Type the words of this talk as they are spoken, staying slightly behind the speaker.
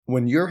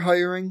When you're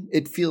hiring,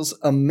 it feels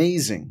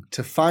amazing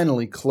to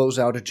finally close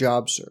out a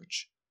job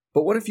search.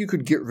 But what if you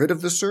could get rid of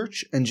the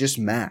search and just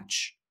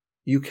match?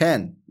 You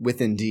can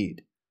with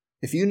Indeed.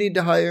 If you need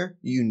to hire,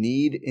 you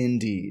need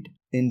Indeed.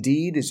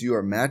 Indeed is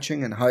your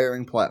matching and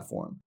hiring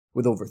platform.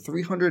 With over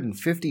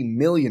 350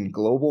 million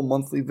global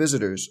monthly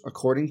visitors,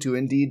 according to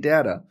Indeed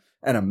data,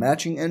 and a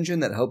matching engine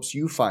that helps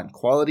you find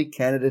quality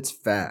candidates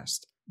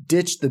fast.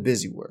 Ditch the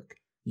busy work.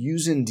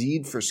 Use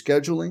Indeed for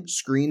scheduling,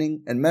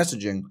 screening, and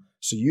messaging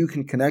so you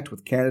can connect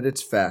with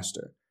candidates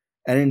faster.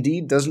 And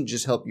Indeed doesn't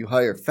just help you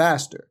hire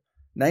faster.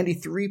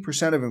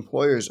 93% of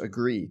employers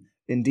agree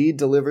Indeed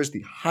delivers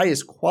the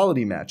highest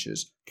quality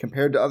matches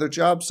compared to other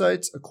job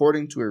sites,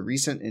 according to a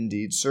recent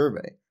Indeed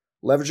survey.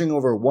 Leveraging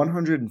over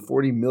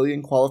 140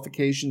 million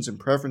qualifications and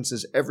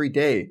preferences every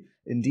day,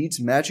 Indeed's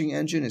matching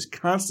engine is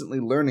constantly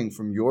learning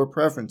from your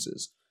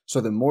preferences, so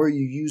the more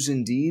you use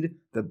Indeed,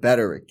 the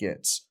better it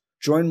gets.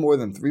 Join more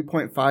than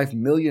 3.5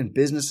 million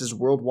businesses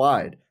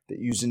worldwide that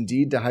use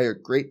Indeed to hire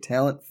great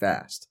talent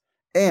fast.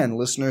 And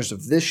listeners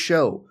of this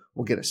show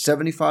will get a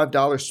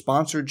 $75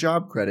 sponsored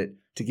job credit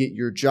to get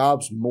your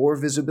jobs more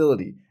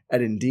visibility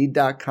at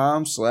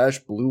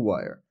Indeed.com/Blue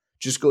Wire.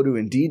 Just go to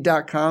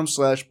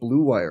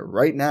Indeed.com/Blue Wire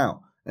right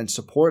now and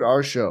support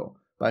our show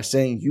by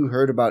saying you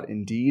heard about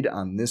Indeed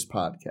on this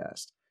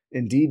podcast.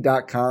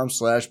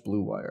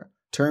 Indeed.com/Blue Wire.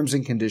 Terms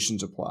and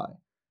conditions apply.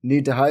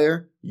 Need to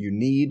hire? You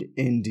need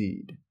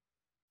Indeed.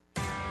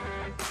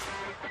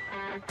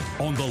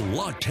 On the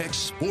La Tech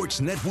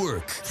Sports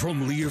Network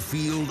from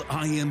Learfield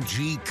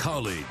IMG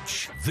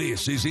College.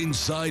 This is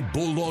Inside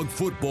Bulldog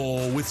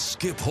Football with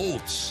Skip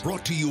Holtz.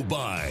 Brought to you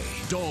by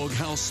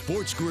Doghouse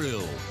Sports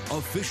Grill,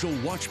 official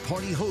watch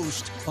party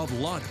host of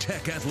La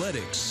Tech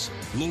Athletics.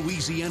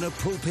 Louisiana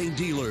Propane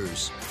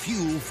Dealers,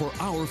 fuel for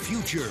our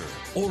future.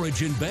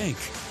 Origin Bank,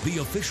 the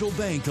official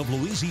bank of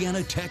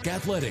Louisiana Tech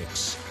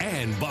Athletics.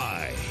 And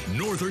by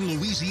Northern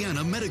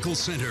Louisiana Medical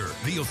Center,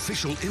 the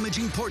official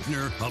imaging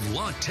partner of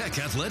La Tech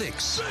Athletics.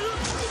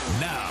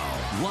 Now,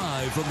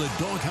 live from the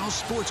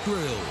Doghouse Sports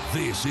Grill,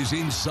 this is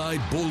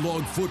Inside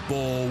Bulldog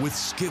Football with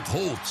Skip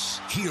Holtz.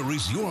 Here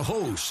is your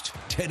host,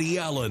 Teddy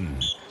Allen.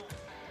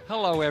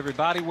 Hello,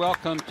 everybody.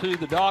 Welcome to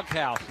the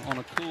Doghouse on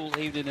a cool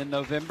evening in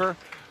November.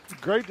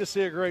 Great to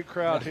see a great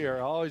crowd here.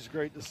 Always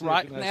great to see.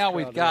 Right a nice now,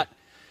 crowd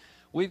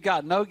we've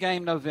got no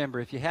game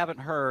November. If you haven't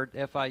heard,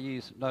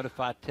 FIU's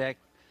notified Tech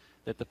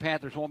that the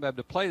Panthers won't be able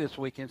to play this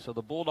weekend, so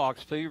the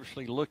Bulldogs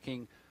feverishly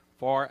looking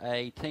for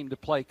a team to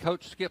play.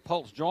 Coach Skip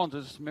Holtz joins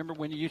us. Remember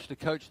when you used to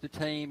coach the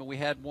team and we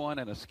had one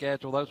and a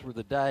schedule? Those were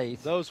the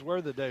days. Those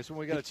were the days when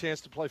we got a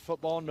chance to play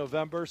football in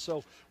November.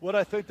 So what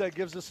I think that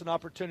gives us an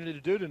opportunity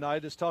to do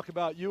tonight is talk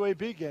about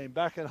UAB game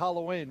back at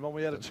Halloween when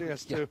we had a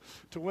chance to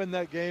win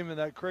that game and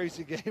that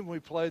crazy game we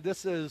played.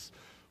 This is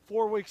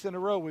 4 weeks in a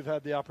row we've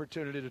had the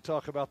opportunity to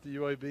talk about the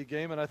UAB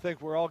game, and I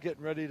think we're all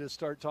getting ready to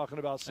start talking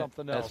about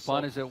something else. As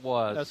fun as it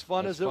was. As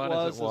fun as it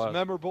was, as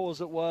memorable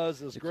as it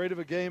was, as great of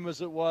a game as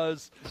it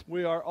was,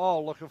 we are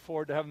all looking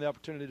forward to having the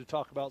opportunity to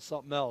talk about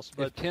something else.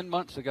 But if 10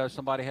 months ago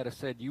somebody had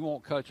said you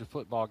won't coach a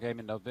football game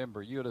in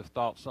November, you would have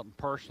thought something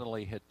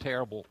personally had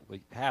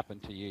terribly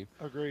happened to you.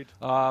 Agreed.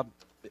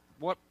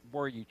 What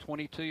were you,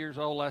 22 years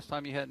old last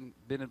time you hadn't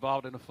been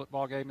involved in a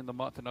football game in the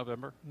month of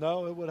November?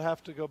 No, it would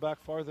have to go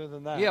back farther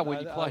than that. Yeah,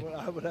 when you played.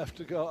 I would have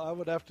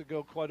to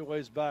go quite a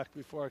ways back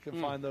before I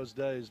can find those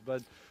days.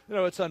 But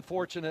it's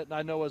unfortunate, and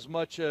I know as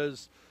much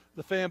as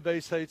the fan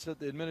base hates it,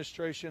 the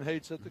administration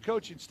hates it, the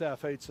coaching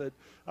staff hates it.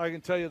 I can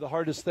tell you the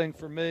hardest thing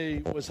for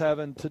me was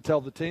having to tell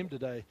the team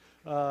today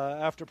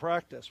after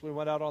practice. We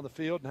went out on the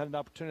field and had an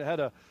opportunity,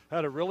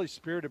 had a really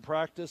spirited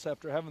practice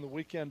after having the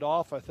weekend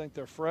off. I think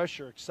they're fresh,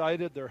 they're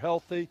excited, they're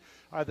healthy.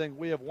 I think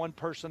we have one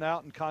person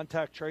out in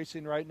contact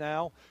tracing right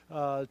now.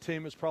 The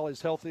team is probably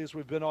as healthy as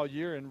we've been all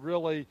year and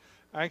really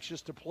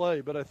anxious to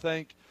play. But I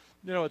think,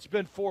 it's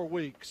been 4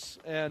 weeks,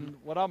 and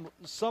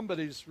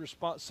somebody's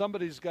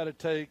got to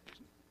take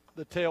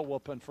the tail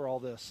whooping for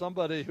all this.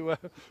 Somebody,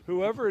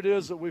 whoever it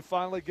is that we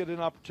finally get an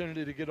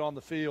opportunity to get on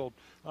the field,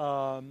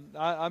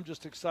 I'm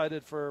just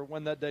excited for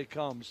when that day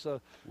comes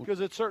because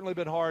it's certainly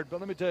been hard. But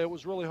let me tell you, it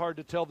was really hard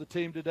to tell the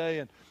team today,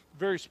 and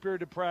very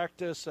spirited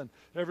practice, and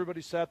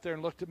everybody sat there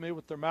and looked at me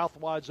with their mouth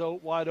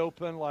wide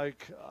open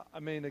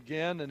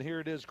again, and here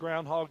it is,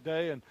 Groundhog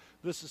Day, and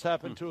this has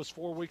happened to us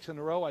 4 weeks in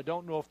a row. I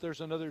don't know if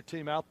there's another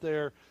team out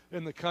there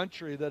in the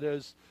country that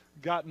has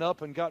gotten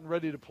up and gotten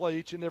ready to play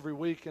each and every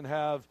week and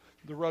have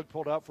the rug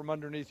pulled out from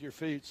underneath your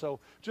feet. So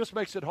just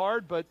makes it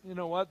hard, but you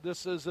know what?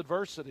 This is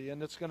adversity,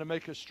 and it's going to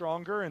make us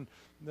stronger. And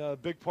the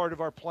big part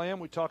of our plan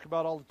we talk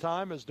about all the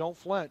time is don't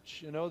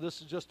flinch.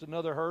 This is just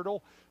another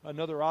hurdle,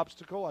 another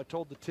obstacle. I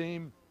told the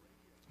team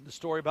the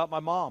story about my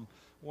mom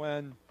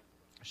when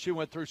she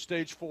went through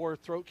stage 4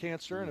 throat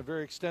cancer and a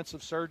very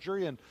extensive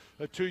surgery and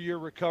a 2-year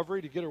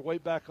recovery to get her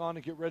weight back on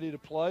and get ready to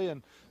play.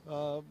 And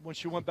when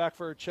she went back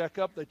for her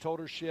checkup, they told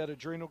her she had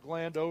adrenal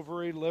gland,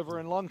 ovary, liver,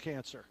 and lung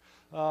cancer.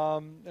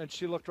 And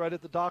she looked right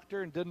at the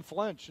doctor and didn't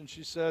flinch. And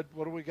she said,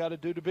 what do we got to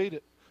do to beat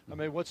it? I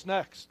mean, what's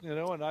next?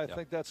 And I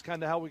think that's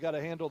kind of how we got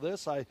to handle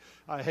this. I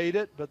hate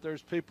it, but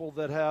there's people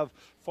that have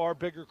far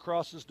bigger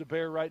crosses to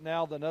bear right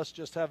now than us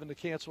just having to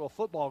cancel a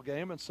football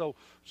game. And so we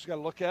just got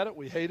to look at it.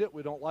 We hate it.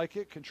 We don't like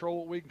it. Control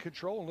what we can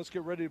control, and let's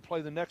get ready to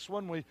play the next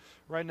one.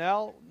 Right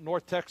now,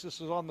 North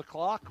Texas is on the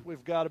clock.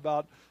 We've got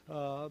about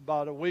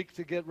a week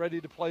to get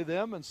ready to play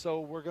them, and so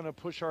we're going to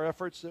push our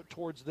efforts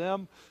towards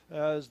them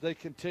as they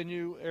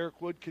continue.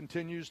 Eric Wood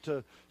continues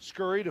to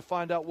scurry to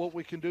find out what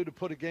we can do to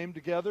put a game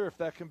together, if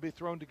that can be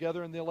thrown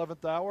together in the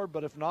 11th hour.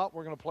 But if not,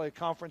 we're going to play a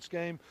conference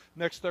game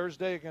next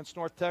Thursday against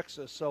North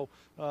Texas. So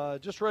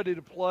just ready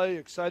to play,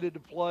 excited to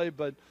play,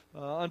 but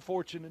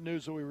unfortunate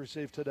news that we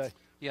received today.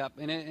 Yep,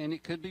 and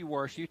it could be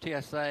worse.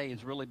 UTSA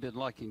has really been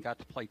lucky and got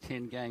to play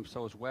 10 games,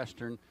 so has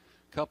Western.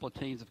 A couple of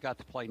teams have got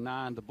to play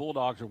 9. The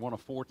Bulldogs are one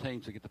of 4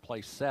 teams that get to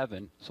play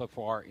 7 so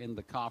far in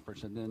the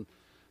conference, and then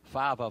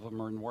 5 of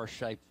them are in worse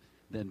shape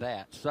than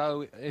that.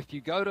 So if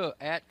you go to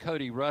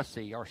 @Cody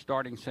Russey, our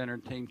starting center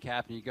and team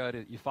captain,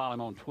 you follow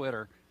him on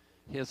Twitter.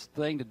 His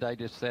thing today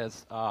just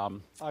says,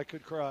 I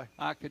could cry.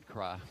 I could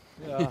cry.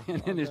 Yeah,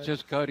 and it's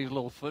just Cody's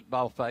little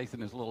football face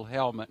and his little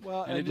helmet,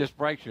 and it just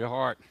breaks your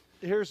heart.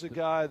 Here's a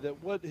guy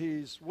that what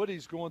he's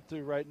going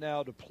through right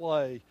now to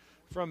play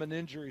from an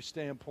injury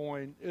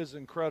standpoint is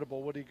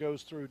incredible, what he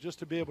goes through just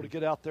to be able to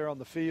get out there on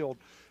the field.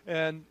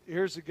 And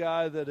here's a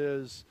guy that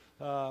is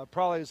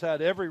probably has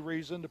had every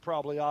reason to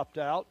probably opt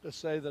out, to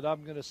say that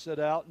I'm going to sit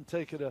out and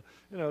take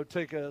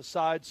a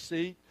side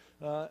seat.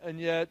 And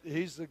yet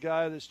he's the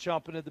guy that's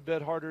chomping at the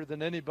bit harder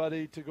than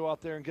anybody to go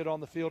out there and get on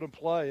the field and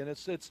play. And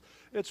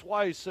it's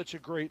why he's such a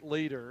great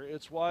leader.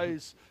 It's why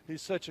he's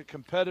such a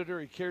competitor.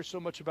 He cares so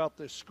much about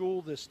this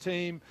school, this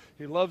team.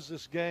 He loves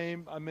this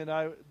game. I mean,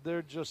 I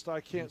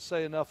can't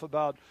say enough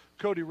about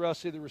Cody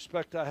Russey, the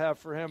respect I have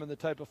for him and the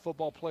type of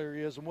football player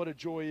he is, and what a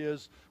joy he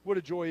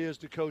is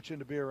to coach and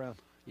to be around.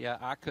 Yeah,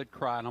 I could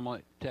cry, and I'm going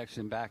to text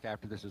him back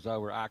after this is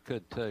over. I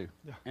could too,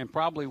 and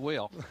probably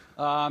will.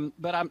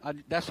 But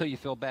that's who you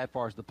feel bad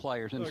for, is the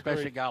players, and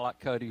especially a guy like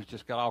Cody who's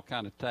just got all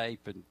kind of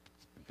tape and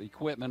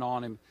equipment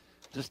on him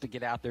just to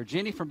get out there.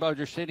 Jenny from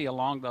Bossier City,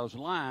 along those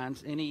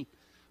lines, any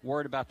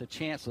word about the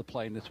chance of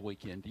playing this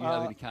weekend? Do you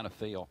have any kind of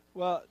feel?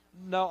 Well,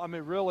 no. I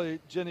mean, really,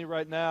 Jenny,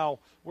 right now,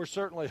 we're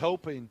certainly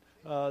hoping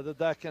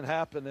that can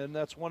happen, and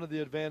that's one of the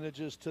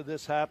advantages to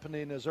this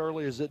happening as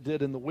early as it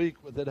did in the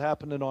week, with it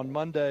happening on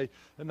Monday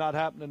and not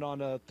happening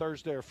on a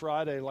Thursday or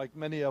Friday like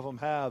many of them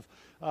have.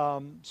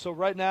 So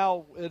right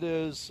now it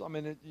is,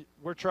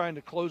 we're trying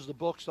to close the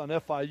books on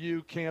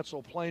FIU,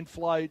 cancel plane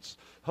flights,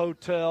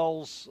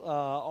 hotels,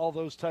 all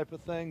those type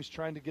of things,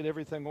 trying to get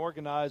everything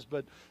organized.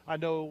 But I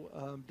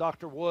know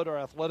Dr. Wood, our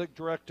athletic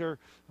director,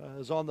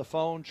 is on the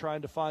phone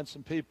trying to find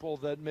some people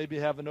that maybe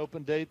have an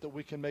open date that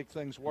we can make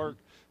things work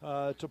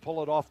to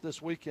pull it off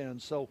this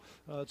weekend. So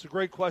it's a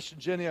great question,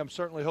 Jenny. I'm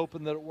certainly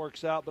hoping that it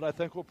works out, but I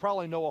think we'll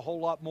probably know a whole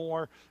lot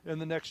more in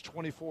the next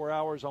 24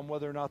 hours on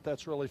whether or not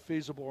that's really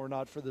feasible or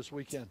not for this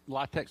weekend.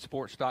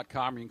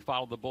 LaTexSports.com. You can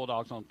follow the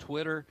Bulldogs on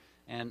Twitter,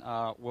 and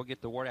we'll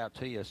get the word out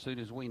to you as soon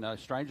as we know.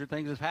 Stranger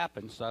things have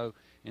happened, so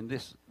in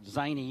this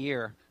zany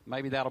year,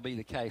 maybe that'll be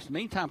the case.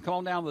 Meantime, come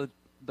on down to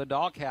the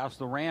doghouse.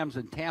 The Rams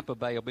in Tampa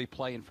Bay will be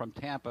playing from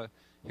Tampa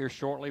here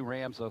shortly.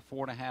 Rams a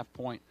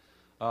 4.5-point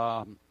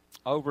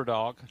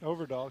overdogs,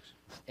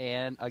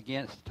 and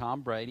against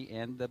Tom Brady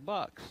and the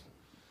Bucks.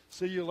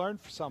 See, you learned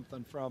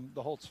something from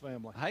the Holtz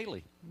family.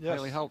 Haley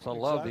Holtz. I exactly.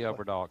 love the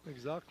overdog.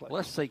 Exactly.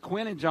 Let's see.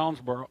 Quinn in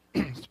Jonesboro.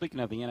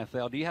 Speaking of the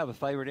NFL, do you have a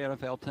favorite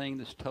NFL team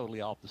that's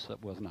totally off the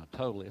 – well, not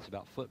totally. It's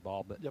about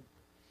football. But Yep.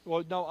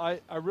 Well, no,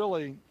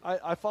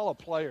 I follow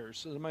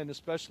players. I mean,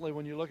 especially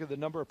when you look at the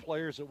number of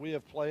players that we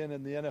have playing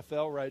in the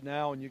NFL right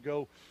now, and you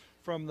go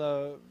from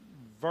the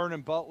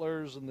Vernon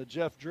Butlers and the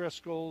Jeff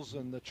Driscolls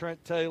and the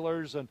Trent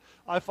Taylors, and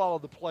I follow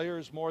the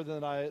players more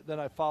than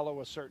I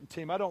follow a certain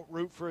team. I don't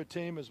root for a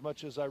team as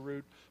much as I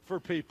root for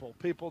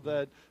people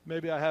that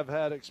maybe I have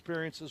had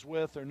experiences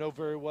with or know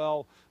very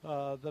well,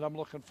 that I'm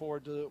looking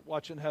forward to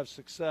watching have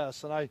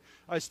success. And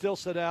I still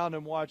sit down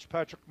and watch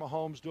Patrick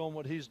Mahomes doing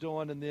what he's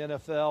doing in the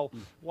NFL,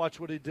 watch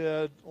what he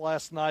did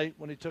last night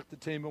when he took the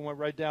team and went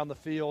right down the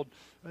field,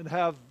 and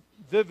have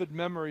vivid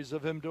memories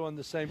of him doing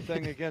the same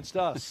thing against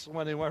us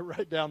when he went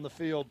right down the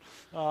field.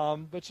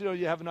 But,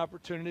 you have an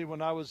opportunity.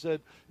 When I was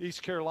at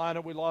East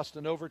Carolina, we lost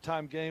an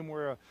overtime game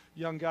where a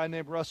young guy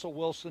named Russell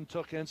Wilson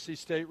took NC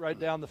State right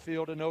down the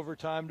field in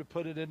overtime to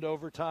put it into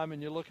overtime,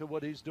 and you look at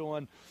what he's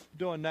doing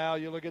now.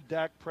 You look at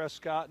Dak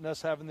Prescott and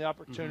us having the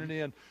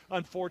opportunity, and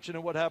unfortunate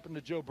what happened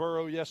to Joe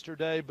Burrow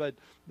yesterday, but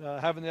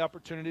having the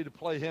opportunity to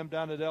play him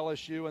down at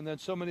LSU, and then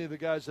so many of the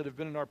guys that have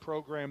been in our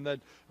program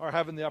that are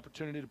having the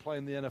opportunity to play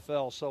in the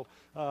NFL. So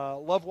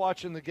love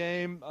watching the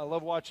game. I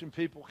love watching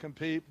people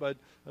compete, but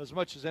as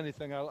much as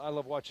anything, I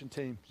love watching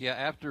teams. Yeah,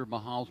 after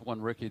Mahomes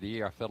won Rookie of the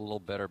Year, I felt a little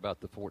better about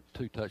the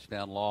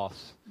 2-touchdown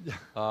loss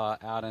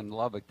out in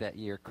Lubbock that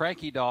year.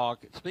 Cranky Dog,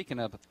 speaking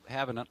of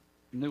having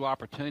new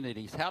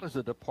opportunities, how does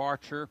the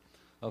departure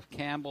of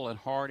Campbell and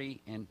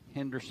Hardy and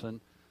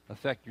Henderson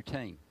affect your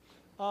team?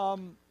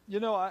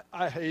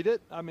 I hate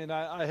it. I mean,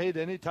 I hate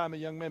any time a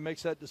young man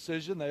makes that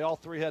decision. They all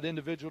three had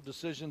individual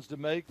decisions to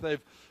make.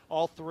 They've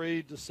all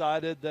three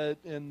decided that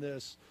in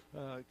this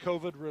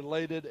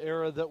COVID-related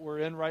era that we're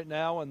in right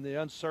now and the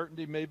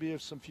uncertainty maybe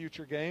of some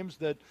future games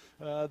that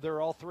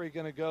they're all three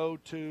going to go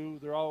to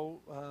 – they're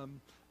all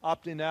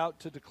opting out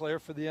to declare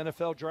for the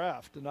NFL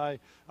draft. And I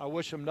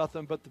wish them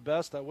nothing but the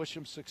best. I wish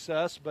them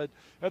success. But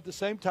at the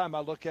same time,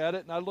 I look at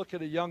it, and I look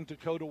at a young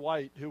Dakota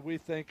White, who we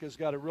think has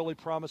got a really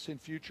promising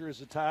future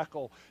as a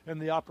tackle and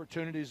the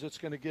opportunities it's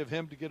going to give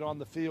him to get on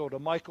the field. A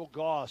Michael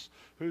Goss,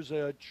 who's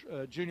a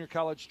junior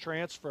college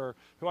transfer,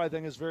 who I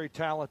think is very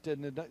talented,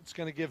 and it's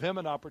going to give him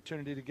an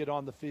opportunity to get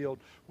on the field.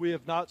 We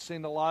have not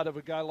seen a lot of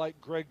a guy like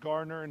Greg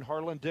Garner and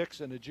Harlan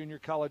Dixon, a junior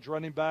college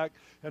running back,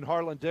 and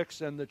Harlan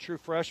Dixon, the true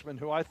freshman,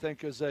 who I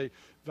think is I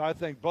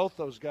think both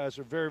those guys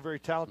are very, very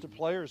talented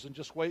players and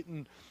just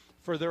waiting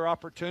for their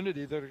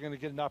opportunity. They're going to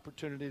get an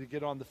opportunity to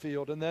get on the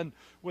field. And then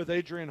with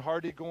Adrian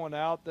Hardy going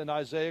out, then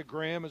Isaiah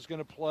Graham is going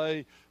to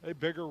play a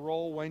bigger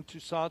role. Wayne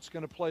Toussaint's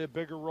going to play a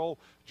bigger role.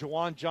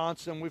 Jawan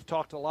Johnson, we've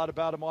talked a lot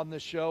about him on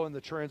this show and the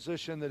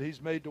transition that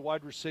he's made to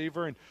wide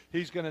receiver, and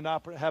he's going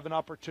to have an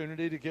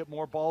opportunity to get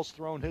more balls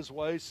thrown his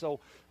way. So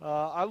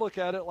I look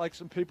at it like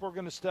some people are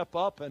going to step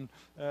up, and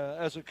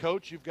as a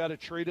coach, you've got to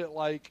treat it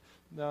like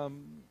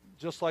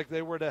just like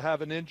they were to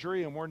have an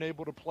injury and weren't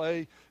able to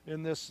play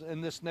in this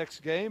next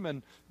game.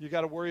 And you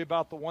got to worry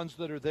about the ones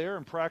that are there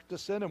and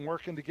practicing and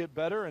working to get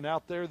better and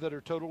out there that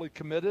are totally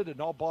committed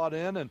and all bought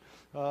in and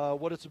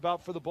what it's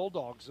about for the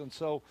Bulldogs. And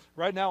so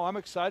right now I'm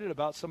excited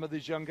about some of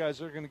these young guys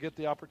that are going to get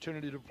the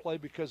opportunity to play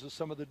because of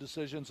some of the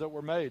decisions that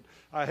were made.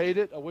 I hate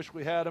it. I wish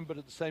we had them, but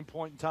at the same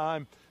point in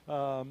time,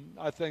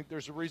 I think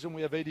there's a reason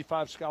we have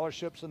 85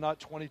 scholarships and not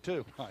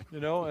 22, right.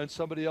 And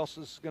somebody else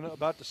is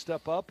about to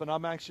step up, and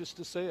I'm anxious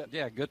to see it.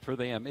 Yeah, good for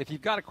them. If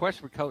you've got a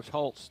question for Coach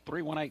Holtz,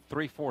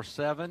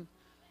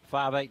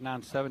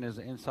 318-347-5897 is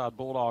the Inside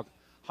Bulldog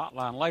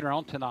hotline. Later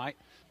on tonight,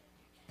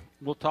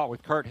 we'll talk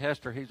with Kurt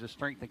Hester. He's a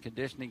strength and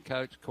conditioning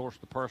coach, of course,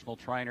 the personal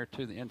trainer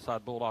to the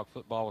Inside Bulldog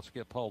Football with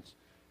Skip Holtz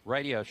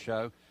radio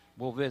show.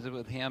 We'll visit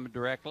with him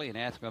directly and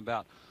ask him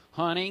about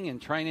hunting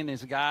and training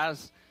his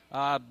guys.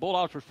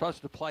 Bulldogs were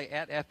supposed to play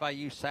at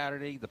FIU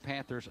Saturday. The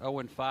Panthers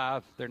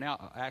 0-5. They're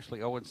now actually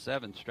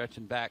 0-7,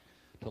 stretching back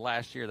to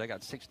last year. They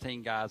got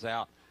 16 guys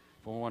out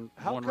for one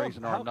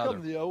reason or another. How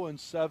come the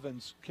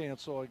 0-7s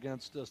cancel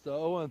against us? The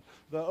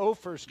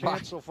 0-1s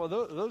cancel for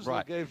those right.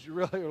 are the games you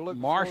really are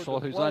looking Marshall,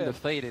 forward to who's playing.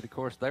 Undefeated, of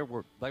course, they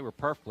were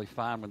perfectly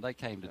fine when they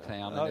came to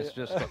town. And it's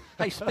just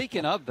hey,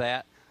 speaking of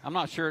that, I'm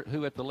not sure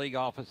who at the league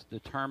office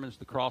determines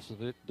the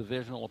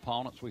cross-divisional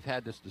opponents. We've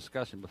had this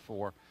discussion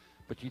before.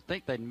 But you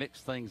think they'd mix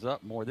things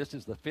up more. This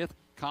is the 5th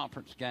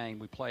conference game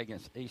we play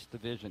against East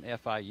Division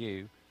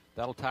FIU.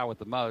 That'll tie with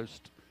the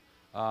most,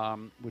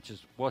 which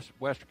is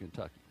Western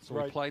Kentucky. So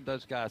right. We played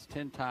those guys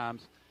 10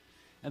 times.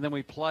 And then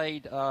we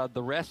played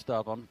the rest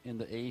of them in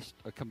the East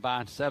a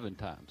combined 7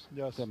 times.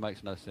 Yes. That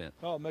makes no sense.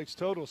 Oh, it makes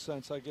total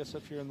sense, I guess,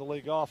 if you're in the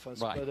league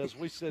office. Right. But as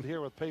we sit here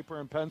with paper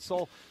and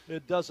pencil,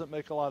 it doesn't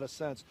make a lot of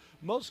sense.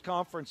 Most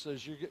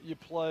conferences, you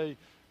play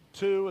 –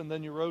 2 and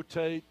then you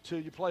rotate to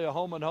you play a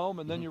home and home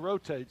and then you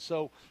rotate.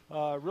 So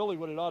really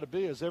what it ought to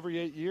be is every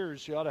 8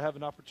 years you ought to have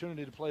an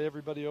opportunity to play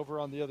everybody over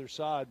on the other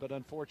side. But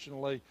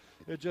unfortunately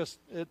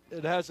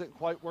it hasn't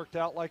quite worked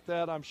out like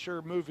that. I'm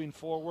sure moving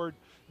forward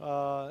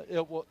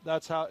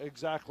that's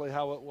exactly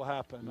how it will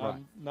happen. Right.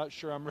 I'm not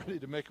sure I'm ready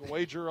to make a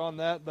wager on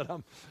that, but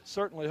I'm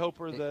certainly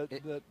hoping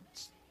that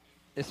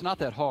it's not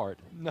that hard.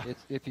 No.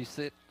 If you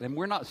sit, and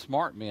we're not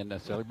smart men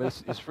necessarily, but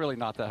it's really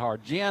not that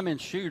hard. Jim and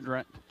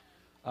Shudrant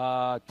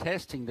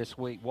testing this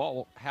week,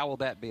 how will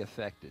that be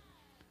affected?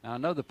 Now, I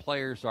know the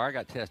players I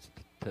got tested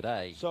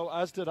today. So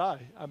as did I.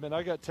 I mean,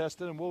 I got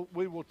tested, and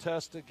we will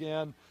test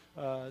again.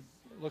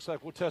 Looks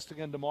like we'll test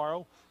again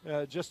tomorrow,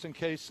 just in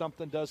case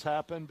something does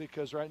happen,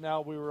 because right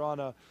now we were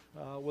on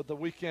with the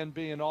weekend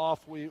being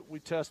off, we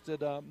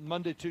tested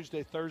Monday,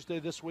 Tuesday, Thursday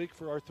this week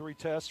for our 3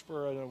 tests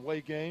for an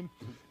away game,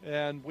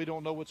 and we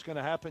don't know what's going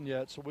to happen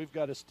yet, so we've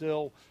got to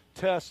still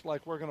test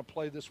like we're going to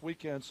play this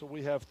weekend, so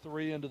we have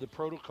 3 into the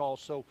protocol.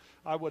 So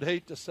I would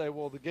hate to say,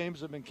 well, the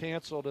games have been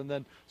canceled and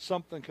then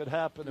something could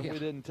happen and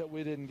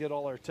we didn't get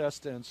all our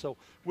tests in. So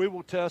we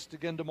will test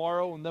again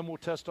tomorrow, and then we'll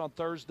test on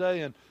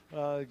Thursday and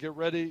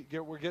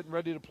we're getting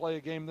ready to play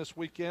a game this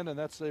weekend, and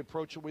that's the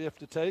approach that we have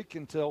to take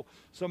until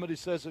somebody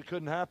says it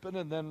couldn't happen.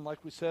 And then,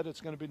 like we said,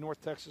 it's going to be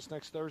North Texas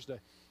next Thursday.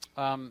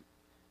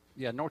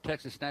 North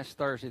Texas next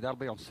Thursday. That'll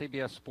be on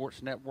CBS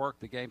Sports Network.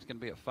 The game's going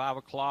to be at 5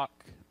 o'clock.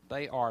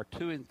 They are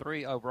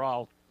 2-3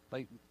 overall.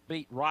 They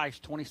beat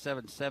Rice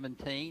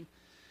 27-17.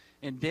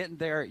 In Denton,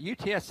 they're at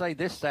UTSA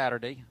this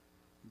Saturday,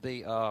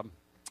 the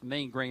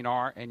Mean Green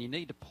are, and you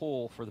need to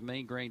pull for the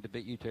Mean Green to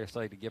beat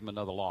UTSA to give them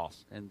another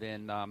loss. And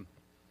then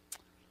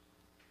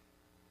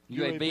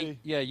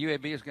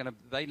UAB is going to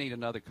 – they need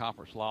another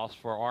conference loss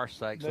for our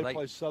sake. They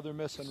play Southern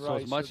Miss and Rice. So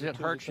as much as it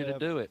hurts you to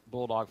do it,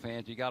 Bulldog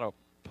fans, you got to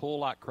pull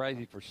like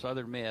crazy for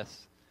Southern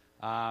Miss.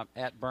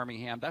 at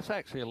Birmingham. That's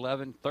actually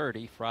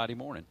 11:30 Friday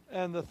morning.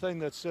 And the thing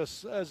that's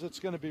just, as it's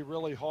going to be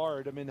really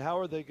hard, I mean, how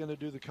are they going to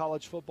do the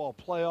college football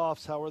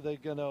playoffs? How are they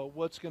going to,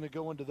 what's going to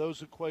go into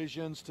those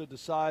equations to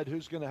decide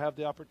who's going to have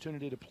the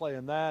opportunity to play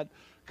in that?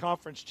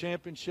 Conference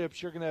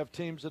championships, you're going to have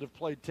teams that have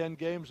played 10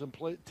 games and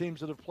teams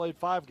that have played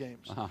 5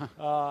 games.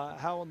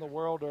 How in the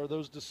world are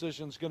those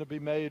decisions going to be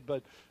made?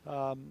 But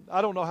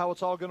I don't know how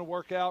it's all going to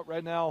work out.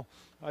 Right now,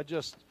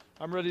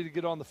 I'm ready to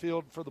get on the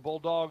field for the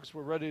Bulldogs.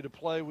 We're ready to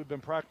play. We've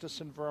been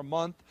practicing for a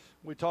month.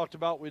 We talked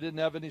about we didn't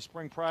have any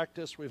spring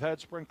practice. We've had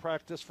spring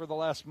practice for the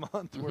last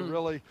month. We're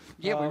really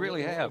we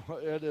really have.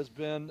 It has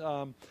been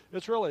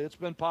it's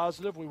been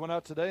positive. We went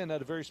out today and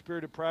had a very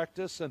spirited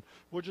practice, and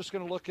we're just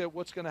going to look at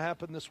what's going to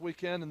happen this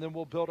weekend, and then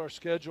we'll build our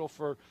schedule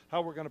for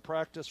how we're going to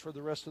practice for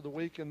the rest of the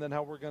week, and then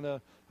how we're going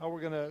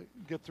to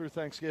get through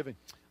Thanksgiving.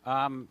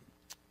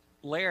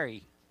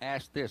 Larry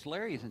asked this.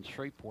 Larry is in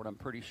Shreveport, I'm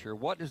pretty sure.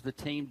 What does the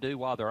team do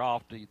while they're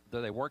off? Do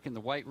they work in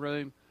the weight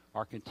room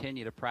or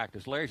continue to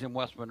practice? Larry's in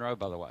West Monroe,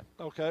 by the way.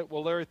 Okay.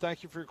 Well, Larry,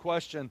 thank you for your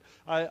question.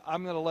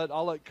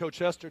 I'll let Coach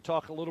Hester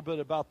talk a little bit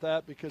about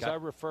that, because I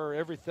refer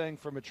everything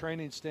from a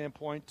training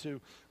standpoint to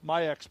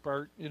my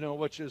expert,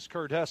 which is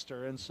Kurt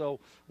Hester. And so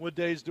what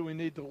days do we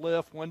need to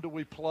lift? When do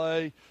we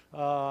play?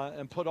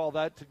 And put all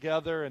that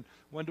together. And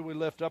when do we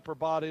lift upper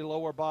body,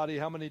 lower body?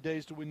 How many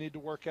days do we need to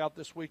work out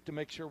this week to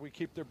make sure we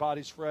keep their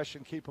bodies fresh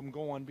and keep them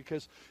going?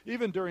 Because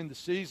even during the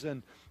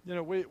season,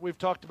 we've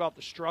talked about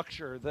the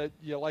structure that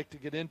you like to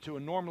get into.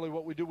 And normally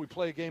what we do, we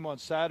play a game on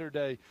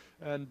Saturday,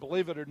 and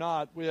believe it or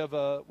not, we have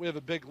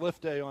a big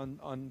lift day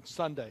on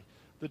Sunday.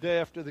 The day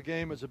after the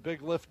game is a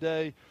big lift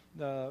day.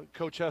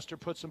 Coach Hester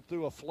puts them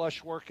through a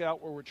flush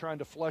workout where we're trying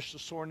to flush the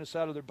soreness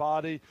out of their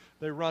body.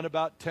 They run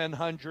about 10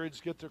 hundreds,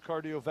 get their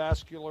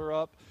cardiovascular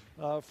up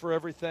for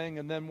everything,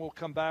 and then we'll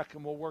come back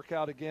and we'll work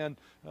out again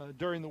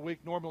during the week,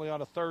 normally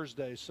on a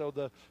Thursday. So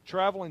the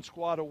traveling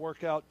squad will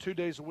work out 2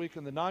 days a week,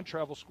 and the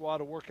non-travel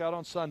squad will work out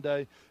on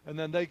Sunday, and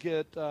then they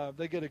get a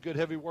good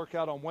heavy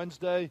workout on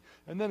Wednesday,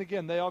 and then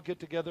again they all get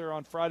together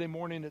on Friday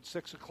morning at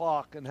 6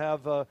 o'clock and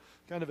have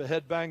kind of a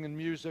headbanging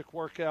music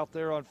workout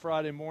there on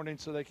Friday morning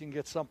so they can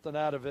get something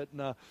out of it.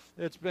 And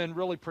it's been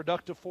really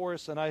productive for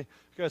us, and like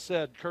I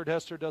said, Kurt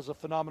Hester does a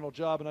phenomenal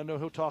job, and I know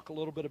he'll talk a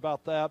little bit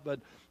about that. But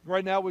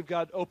right now we've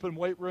got open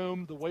weight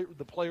room.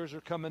 The players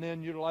are coming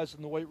in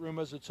utilizing the weight room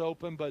as it's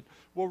open, but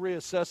we'll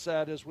reassess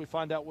that as we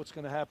find out what's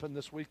going to happen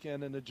this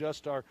weekend and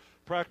adjust our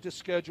practice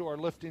schedule, our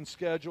lifting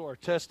schedule, our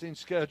testing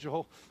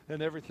schedule,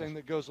 and everything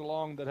that goes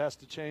along that has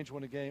to change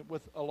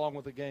along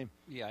with the game.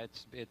 Yeah,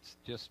 it's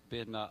just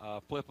been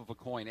a flip of a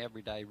coin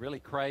every day. Really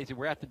crazy.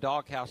 We're at the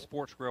Doghouse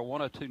Sports Grill,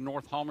 102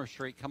 North Homer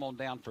Street. Come on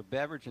down for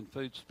beverage and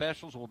food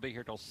specials. We'll be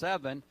here till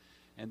 7,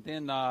 and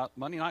then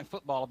Monday Night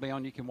Football will be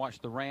on. You can watch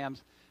the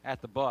Rams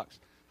at the Bucks.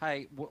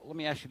 Hey, let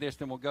me ask you this,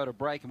 then we'll go to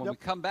break. And when we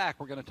come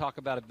back, we're going to talk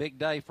about a big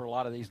day for a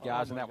lot of these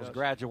guys, and that was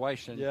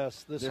graduation.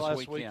 Yes, this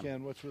last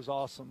weekend, which was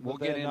awesome. We'll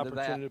get into that.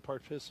 Opportunity to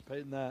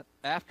participate in that.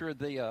 After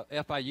the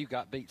FIU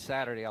got beat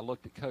Saturday, I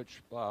looked at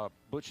Coach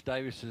Butch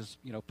Davis's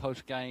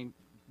post-game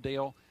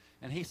deal,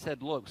 and he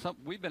said, look,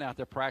 we've been out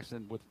there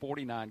practicing with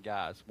 49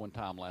 guys one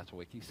time last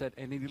week. He said,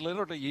 and he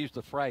literally used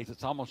the phrase,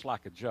 it's almost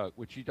like a joke,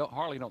 which you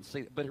hardly don't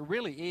see, but it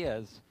really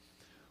is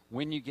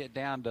when you get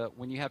down to,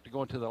 when you have to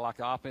go into the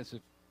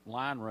offensive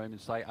line room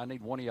and say, I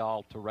need one of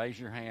y'all to raise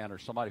your hand or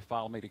somebody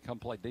follow me to come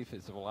play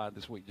defensive line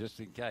this week just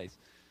in case.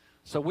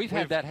 So we've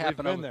had that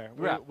happen. We've been there.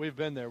 Right. We've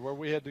been there where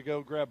we had to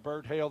go grab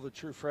Bert Hale, the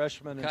true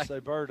freshman, and say,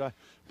 Bert, I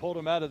pulled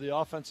him out of the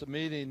offensive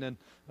meeting and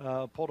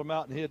pulled him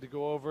out, and he had to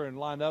go over and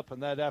line up.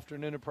 And that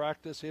afternoon in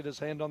practice, he had his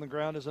hand on the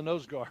ground as a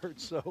nose guard.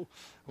 So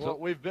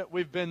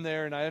we've been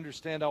there, and I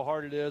understand how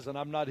hard it is. And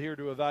I'm not here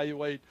to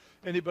evaluate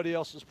anybody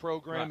else's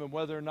program and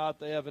whether or not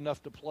they have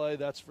enough to play.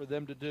 That's for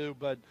them to do.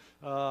 But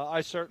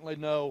I certainly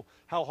know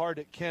how hard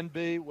it can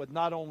be with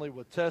not only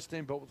with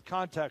testing but with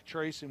contact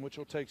tracing, which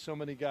will take so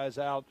many guys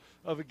out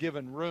of a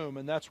given room,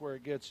 and that's where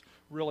it gets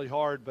really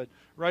hard. But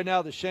right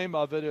now, the shame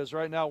of it is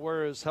right now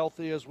we're as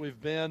healthy as we've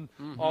been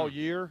all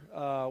year.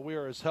 We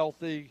are as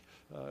healthy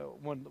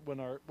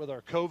with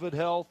our COVID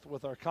health,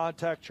 with our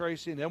contact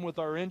tracing, and with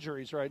our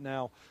injuries right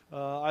now.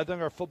 I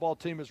think our football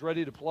team is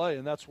ready to play,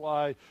 and that's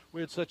why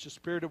we had such a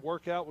spirited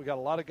workout. We got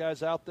a lot of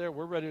guys out there.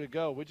 We're ready to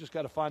go. We just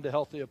got to find a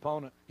healthy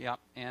opponent. Yeah,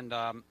 and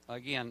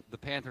again, the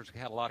Panthers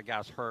had a lot of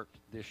guys hurt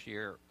this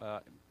year.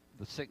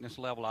 The sickness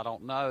level, I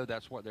don't know.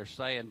 That's what they're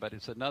saying, but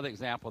it's another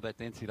example that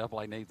the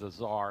NCAA needs a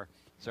czar,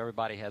 so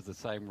everybody has the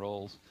same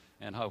rules,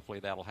 and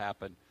hopefully that'll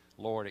happen.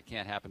 Lord, it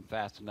can't happen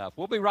fast enough.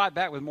 We'll be right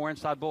back with more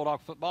Inside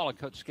Bulldog Football and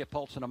Coach Skip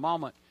Holtz in a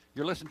moment.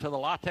 You're listening to the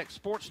La Tech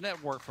Sports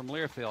Network from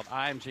Learfield,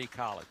 IMG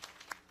College.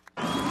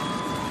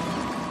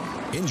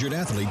 Injured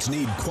athletes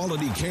need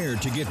quality care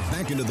to get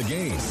back into the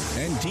game.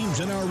 And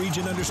teams in our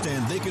region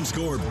understand they can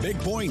score big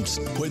points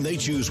when they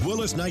choose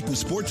Willis Knighton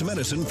Sports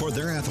Medicine for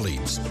their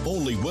athletes.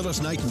 Only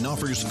Willis Knighton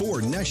offers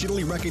 4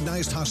 nationally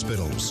recognized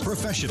hospitals,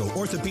 professional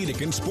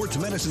orthopedic and sports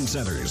medicine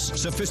centers,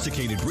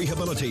 sophisticated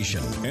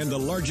rehabilitation, and the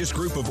largest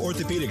group of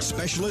orthopedic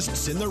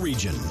specialists in the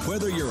region.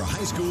 Whether you're a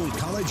high school,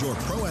 college, or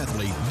pro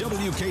athlete,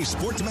 WK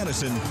Sports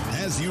Medicine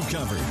has you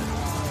covered.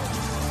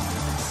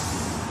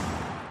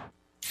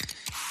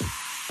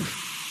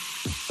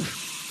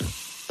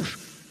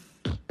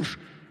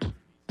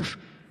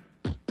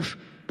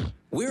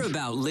 We're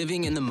about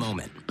living in the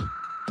moment.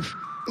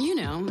 You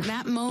know,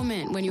 that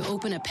moment when you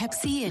open a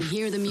Pepsi and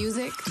hear the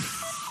music.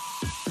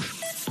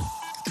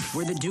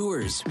 We're the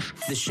doers,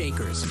 the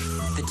shakers,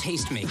 the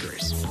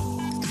tastemakers.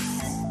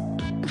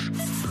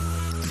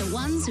 The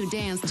ones who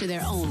dance to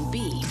their own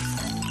beat.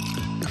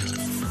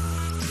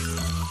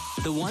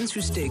 The ones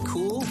who stay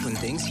cool when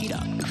things heat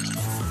up.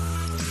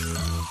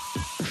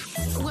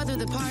 Whether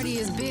the party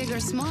is big or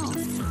small.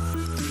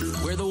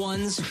 We're the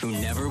ones who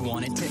never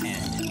want it to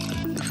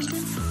end.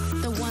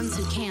 The ones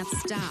who can't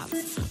stop.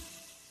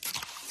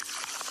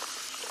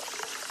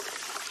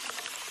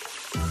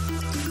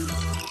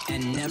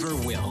 And never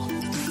will.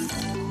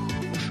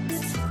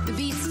 The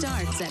beat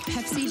starts at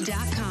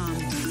Pepsi.com.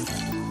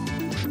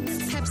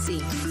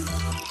 Pepsi.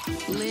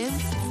 Live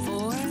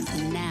for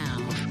now.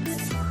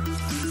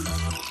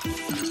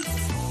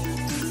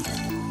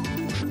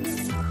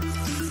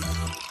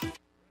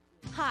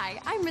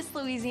 Hi, I'm Miss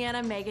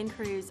Louisiana Megan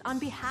Cruz on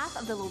behalf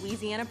of the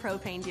Louisiana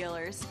Propane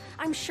Dealers.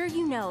 I'm sure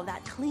you know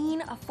that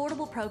clean,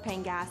 affordable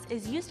propane gas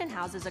is used in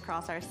houses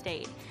across our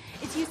state.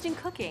 It's used in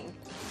cooking,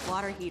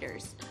 water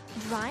heaters,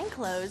 drying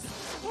clothes,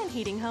 and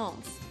heating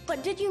homes.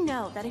 But did you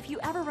know that if you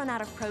ever run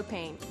out of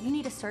propane, you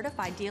need a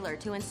certified dealer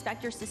to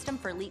inspect your system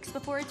for leaks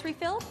before it's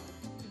refilled?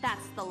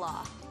 That's the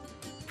law.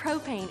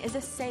 Propane is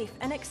a safe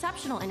and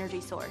exceptional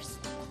energy source,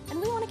 and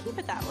we want to keep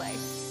it that way.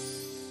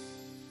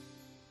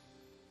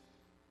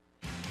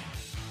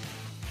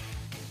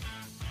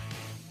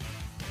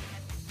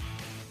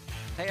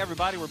 Hey,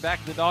 everybody, we're back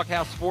at the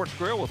Doghouse Sports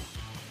Grill with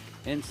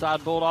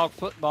Inside Bulldog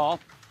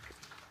Football.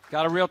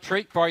 Got a real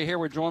treat for you here.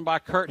 We're joined by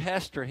Kurt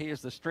Hester. He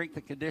is the strength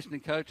and conditioning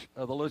coach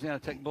of the Louisiana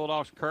Tech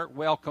Bulldogs. Kurt,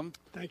 welcome.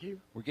 Thank you.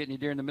 We're getting you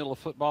during the middle of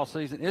football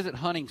season. Is it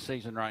hunting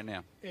season right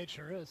now? It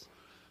sure is.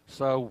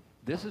 So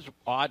this is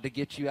odd to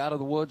get you out of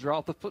the woods or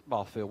off the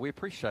football field. We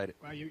appreciate it.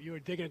 Well, you were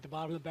digging at the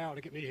bottom of the barrel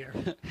to get me here.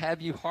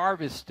 Have you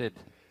harvested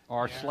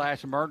or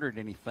 / murdered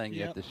anything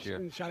yet Yep, this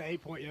year? Shot an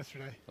 8-point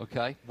yesterday.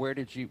 Okay. Where'd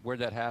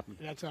that happen?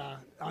 That's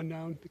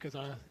unknown because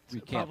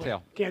you can't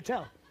tell. Can't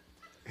tell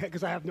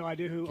because I have no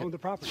idea who owned the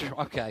property.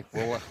 Okay.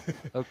 Well,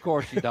 of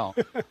course you don't.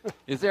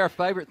 Is there a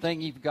favorite thing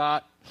you've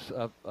got,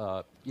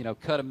 cut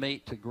of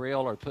meat to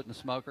grill or put in the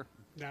smoker?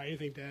 No,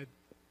 anything dead.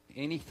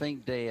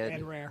 Anything dead.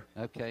 And rare.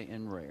 Okay,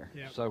 and rare.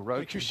 Yeah. So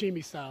like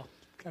sashimi style,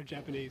 kind of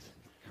Japanese.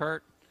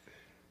 Kurt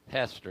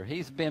Hester.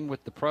 He's been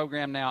with the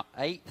program now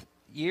 8th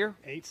year.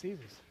 8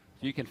 seasons.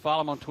 You can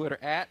follow him on Twitter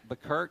at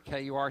 @BeKurt,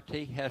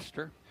 K-U-R-T,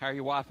 Hester. How are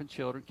your wife and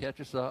children? Catch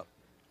us up.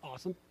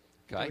 Awesome.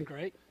 Okay. Doing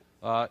great.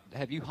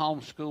 Have you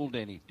homeschooled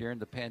any during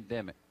the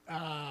pandemic?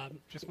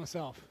 Just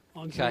myself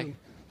on Okay. Zoom.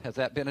 Has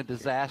that been a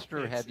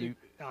disaster, or have you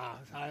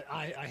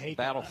I hate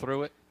battled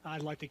through it?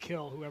 I'd like to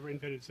kill whoever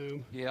invented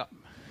Zoom. Yeah.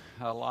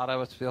 A lot of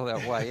us feel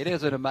that way. It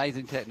is an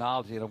amazing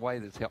technology in a way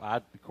that's helped. I,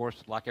 of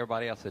course, like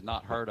everybody else, had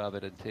not heard of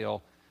it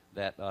until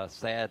that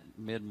sad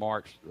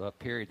mid-March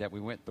period that we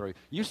went through.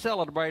 You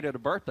celebrated a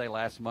birthday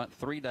last month,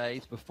 3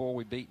 days before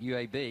we beat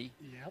UAB.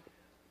 Yep.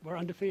 We're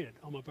undefeated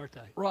on my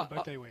birthday. Right.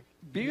 Birthday week.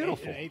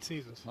 Beautiful. In 8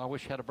 seasons. I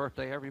wish I had a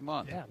birthday every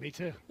month. Yeah, me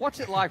too. What's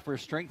it like for a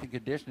strength and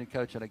conditioning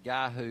coach and a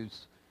guy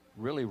who's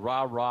really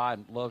rah-rah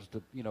and loves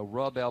to,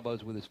 rub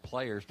elbows with his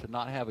players to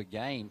not have a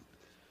game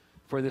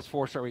for this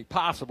 4-star week?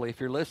 Possibly,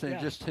 if you're listening,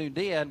 just tuned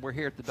in, we're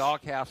here at the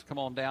Doghouse. Come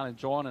on down and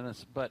join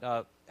us.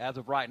 But as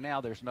of right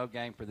now, there's no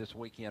game for this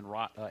weekend.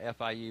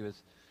 FIU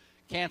is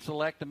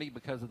cancelectomy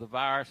because of the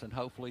virus, and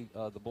hopefully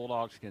the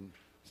Bulldogs can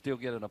still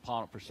get an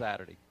opponent for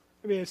Saturday.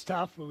 I mean, it's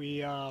tough.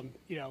 We,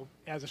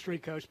 as a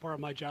strength coach, part of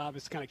my job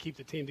is to kind of keep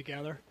the team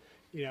together,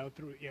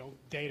 through,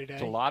 day to day.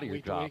 It's a lot of your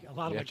week to job. week. A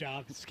lot of my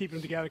job is keeping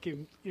them together,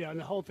 and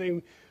the whole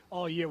thing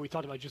all year we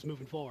talked about just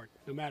moving forward.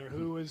 No matter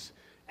who was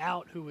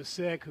out, who was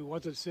sick, who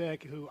wasn't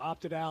sick, who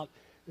opted out,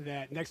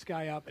 that next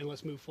guy up and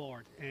let's move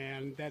forward.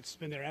 And that's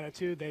been their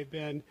attitude. They've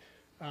been,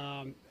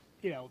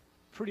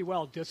 pretty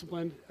well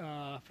disciplined,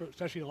 for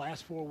especially the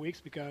last 4 weeks,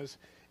 because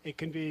it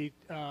can be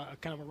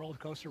kind of a roller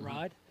coaster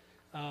ride.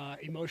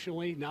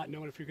 Emotionally, not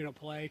knowing if you're going to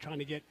play, trying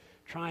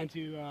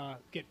to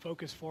get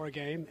focused for a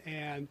game,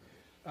 and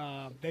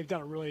they've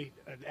done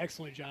an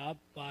excellent job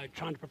by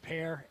trying to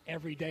prepare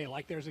every day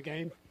like there's a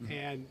game,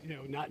 and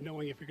not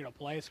knowing if you're going to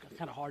play. It's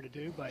kind of hard to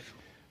do, but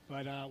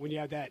when you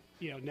have that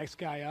next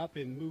guy up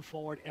and move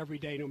forward every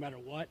day, no matter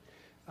what,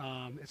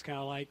 it's kind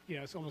of like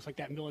it's almost like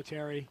that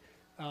military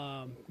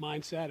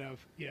mindset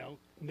of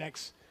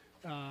next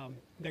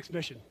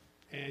mission.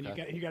 And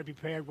you got to be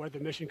prepared whether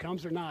the mission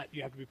comes or not.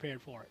 You have to be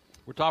prepared for it.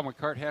 We're talking with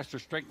Kurt Hester,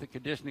 strength and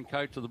conditioning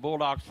coach of the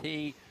Bulldogs.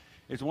 He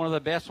is one of the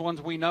best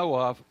ones we know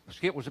of.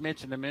 Skip was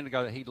mentioned a minute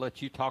ago that he'd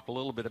let you talk a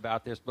little bit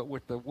about this, but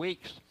with the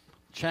weeks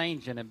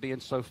changing and being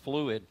so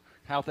fluid,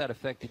 how that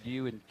affected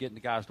you in getting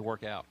the guys to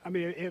work out? I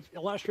mean, if a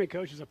lot of strength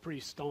coaches are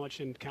pretty staunch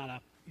in kind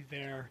of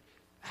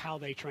how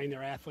they train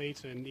their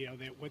athletes and,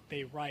 what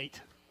they write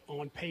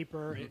on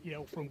paper,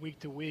 from week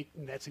to week,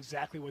 and that's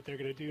exactly what they're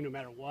going to do no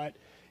matter what.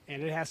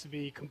 And it has to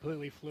be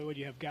completely fluid.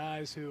 You have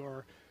guys who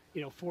are,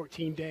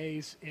 14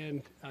 days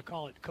in, I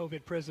call it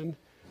COVID prison,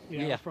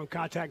 from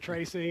contact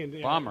tracing.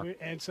 And, Bomber.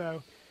 And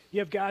so you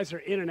have guys that are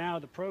in and out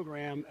of the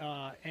program,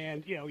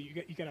 and,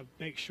 you got to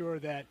make sure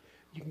that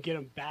you can get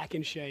them back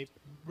in shape,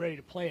 ready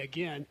to play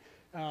again.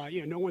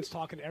 No one's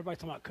talking, everybody's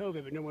talking about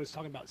COVID, but no one's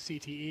talking about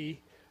CTE.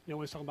 No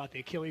one's talking about the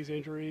Achilles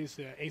injuries,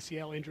 the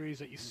ACL injuries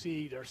that you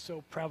see. They're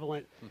so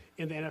prevalent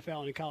in the NFL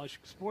and in college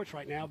sports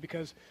right now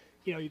because,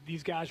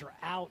 these guys are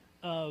out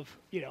of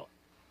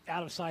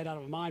sight, out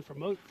of mind for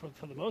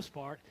the most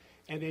part,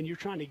 and then you're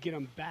trying to get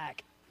them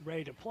back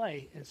ready to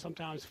play in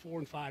sometimes 4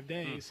 and 5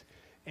 days,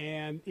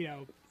 and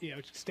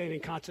staying in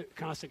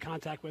constant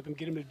contact with them,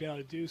 get them to be able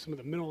to do some of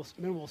the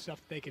minimal stuff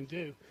that they can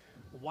do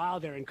while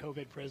they're in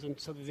COVID prison,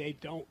 so that they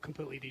don't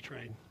completely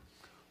detrain.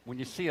 When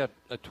you see a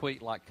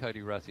tweet like Cody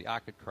Russi, I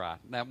could cry.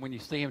 Now, when you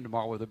see him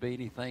tomorrow, will there be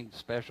anything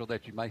special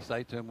that you may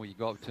say to him? Will you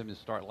go up to him and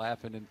start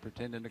laughing and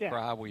pretending to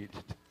cry? Will you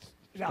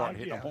start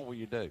hitting him? What will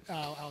you do?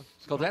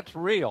 Because that's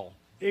real.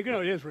 It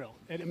is real.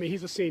 And, I mean,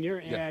 he's a senior,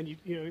 and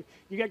you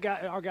got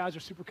guys. Our guys are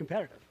super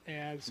competitive,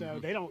 and so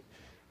they don't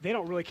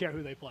really care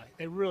who they play.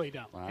 They really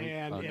don't. Well,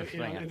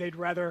 and they'd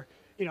rather,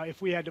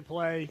 if we had to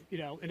play,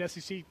 an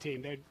SEC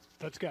team,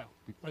 let's go,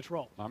 let's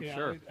roll. I'm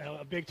sure.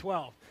 A Big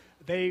 12,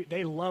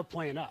 they love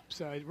playing up.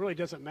 So it really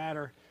doesn't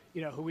matter,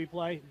 who we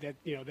play. That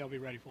they'll be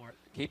ready for it.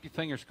 Keep your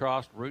fingers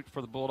crossed. Root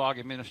for the Bulldog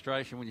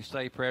administration when you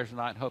say prayers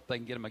tonight. Hope they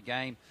can get them a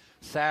game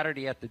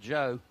Saturday at the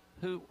Joe.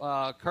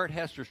 Kurt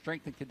Hester,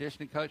 strength and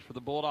conditioning coach for the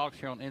Bulldogs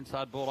here on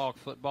Inside Bulldog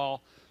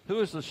Football. Who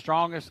is the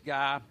strongest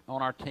guy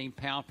on our team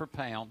pound for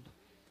pound?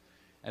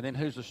 And then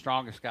who's the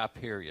strongest guy,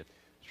 period?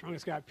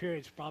 Strongest guy,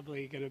 period, is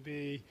probably going to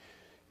be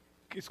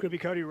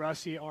Cody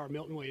Russi or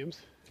Milton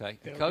Williams. Okay.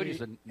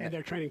 And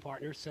they're training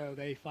partners, so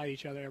they fight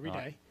each other every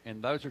day.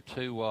 And those are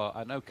two,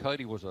 I know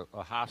Cody was a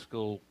high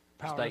school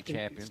state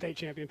champion. State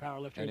champion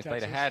powerlifter and in if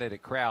Texas. they'd have had it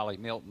at Crowley,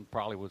 Milton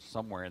probably was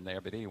somewhere in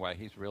there. But anyway,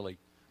 he's really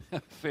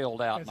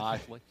filled out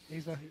nicely.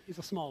 He's a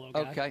small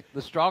little guy. Okay.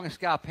 The strongest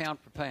guy pound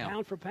for pound.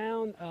 Pound for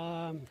pound.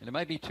 And there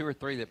may be 2 or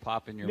 3 that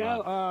pop in your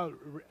mind.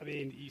 I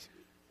mean,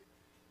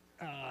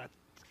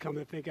 come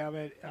to think of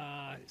it,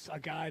 it's a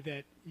guy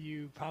that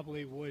you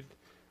probably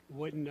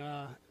wouldn't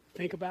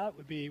think about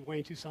would be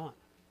Wayne Toussaint,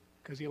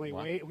 because he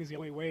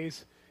only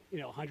weighs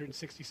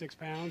 166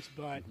 pounds,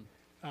 but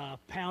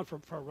pound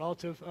for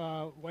relative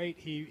weight,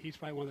 he's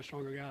probably one of the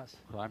stronger guys.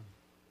 Right.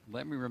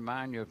 Let me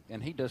remind you,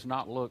 and he does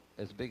not look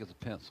as big as a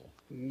pencil.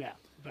 No,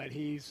 but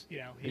he's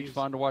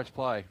fun to watch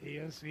play. He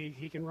is.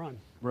 He can run.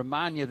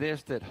 Remind you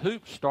this, that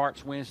Hoop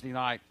starts Wednesday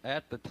night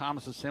at the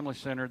Thomas Assembly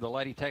Center. The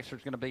Lady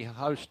Texans are going to be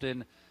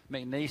hosting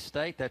McNeese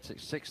State. That's at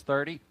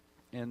 6:30,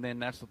 and then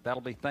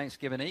that'll be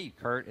Thanksgiving Eve,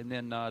 Kurt. And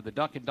then the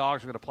Dunkin'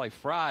 Dogs are going to play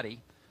Friday,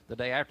 the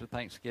day after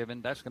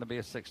Thanksgiving. That's going to be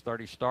a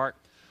 6:30 start.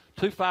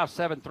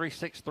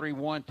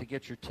 257-3631 to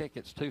get your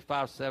tickets.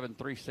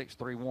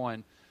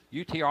 257-3631.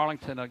 UT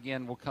Arlington,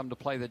 again, will come to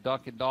play the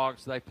Dunkin'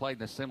 Dogs. They played in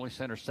the Assembly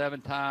Center 7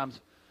 times.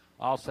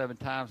 All 7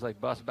 times they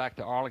bust back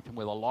to Arlington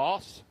with a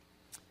loss.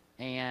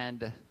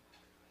 And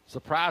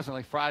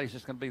surprisingly, Friday's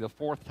just going to be the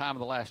 4th time in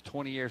the last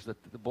 20 years that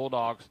the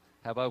Bulldogs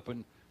have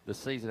opened the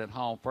season at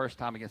home. First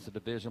time against a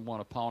Division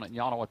I opponent. And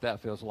y'all know what that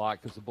feels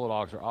like, because the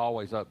Bulldogs are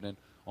always opening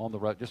on the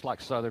road, just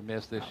like Southern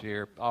Miss this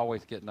year,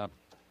 always getting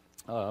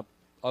a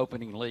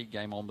opening league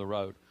game on the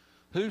road.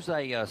 Who's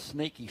a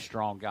sneaky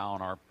strong guy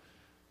on our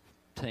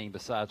team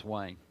besides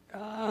Wayne?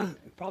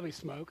 Probably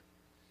Smoke.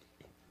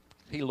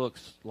 He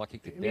looks like he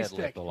could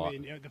deadlift a lot. I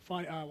mean,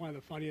 one of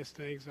the funniest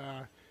things,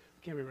 I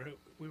can't remember who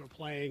we were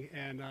playing,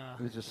 and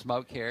it was just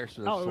Smoke Harris.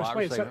 we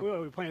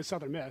were playing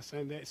Southern Miss,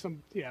 and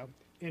some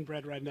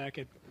inbred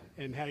redneck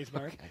in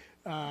Hattiesburg.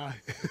 Okay.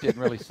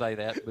 Didn't really say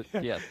that,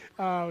 but yeah.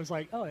 I was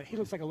like, he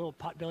looks like a little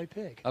pot-bellied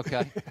pig.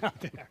 Okay. Out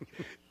there,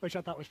 which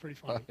I thought was pretty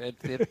funny.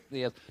 It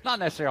is. Not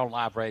necessarily on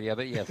live radio,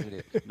 but yes,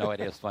 it is. No, it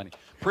is funny.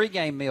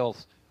 Pre-game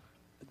meals,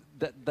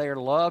 they're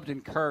loved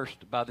and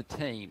cursed by the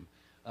team.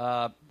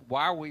 Why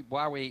are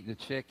we eating the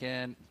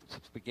chicken,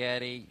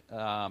 spaghetti?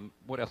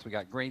 What else we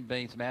got? Green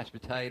beans, mashed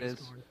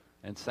potatoes,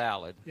 and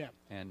salad. Yeah.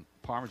 And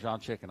Parmesan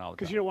chicken all the time.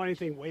 Because you don't want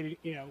anything weighted,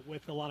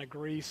 with a lot of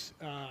grease,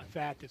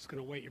 fat that's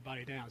going to weight your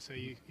body down. So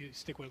you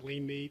stick with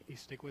lean meat, you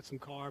stick with some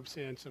carbs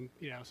and some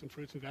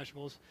fruits and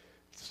vegetables,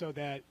 so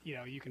that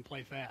you can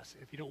play fast.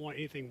 If you don't want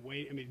anything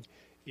weight,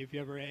 if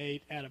you ever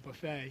ate at a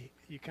buffet,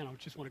 you kind of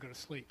just want to go to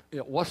sleep.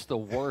 Yeah, what's the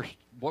worst?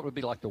 What would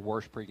be like the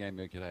worst pregame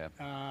meal you could have?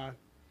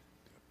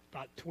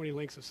 About 20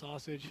 links of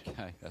sausage.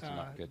 Okay, that's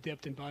not good.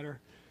 Dipped in butter.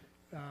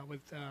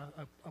 with a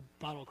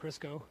bottle of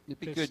Crisco. It'd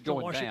be good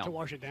going down. To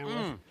wash it down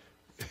with.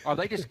 Are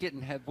they just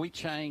getting? Have we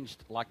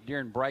changed? Like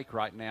during break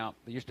right now,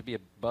 there used to be a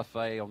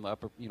buffet on the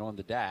upper, on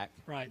the deck.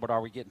 Right. But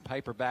are we getting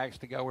paper bags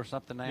to go or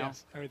something now?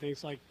 Yes,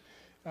 everything's like,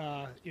 they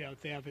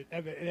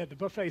have the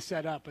buffet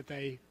set up, but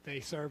they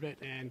serve it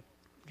and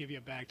give you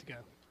a bag to go.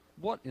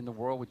 What in the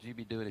world would you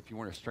be doing if you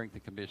weren't a strength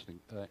and conditioning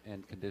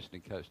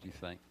coach? Do you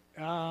think?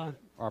 Or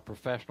a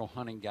professional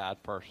hunting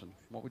guide person?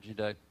 What would you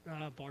do?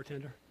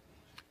 Bartender.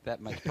 That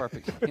makes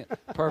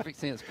perfect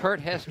sense. Kurt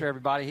Hester,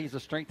 everybody. He's a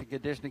strength and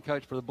conditioning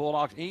coach for the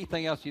Bulldogs.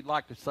 Anything else you'd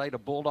like to say to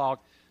Bulldog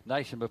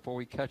Nation before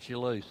we cut you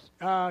loose?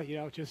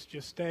 Just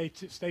stay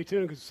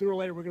tuned because sooner or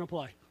later we're going to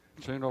play.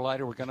 Sooner or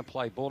later we're going to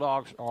play.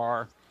 Bulldogs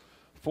are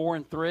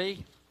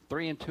 4-3,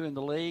 3-2 in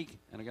the league,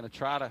 and are going to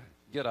try to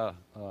get a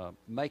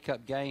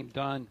makeup game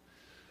done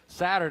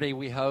Saturday,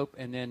 we hope,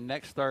 and then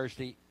next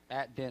Thursday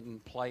at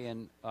Denton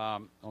playing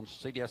on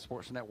CDS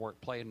Sports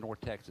Network, playing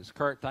North Texas.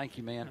 Kurt, thank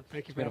you, man.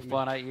 Thank you. It's been a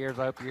fun 8 years.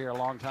 I hope you're here a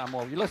long time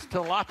more. You listen to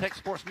the La Tech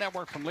Sports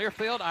Network from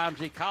Learfield,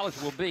 IMG College.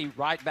 We'll be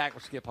right back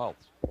with Skip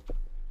Holtz.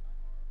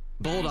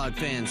 Bulldog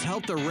fans,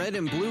 help the red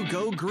and blue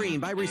go green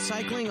by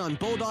recycling on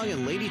Bulldog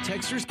and Lady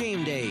Texters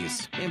game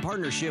days. In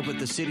partnership with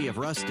the City of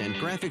Ruston,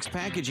 Graphics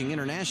Packaging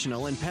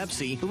International, and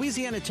Pepsi,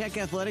 Louisiana Tech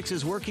Athletics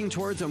is working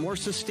towards a more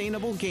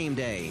sustainable game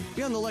day.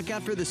 Be on the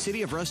lookout for the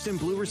City of Ruston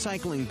blue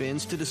recycling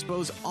bins to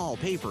dispose all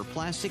paper,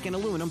 plastic, and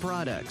aluminum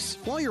products.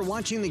 While you're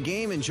watching the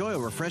game, enjoy a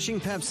refreshing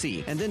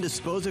Pepsi, and then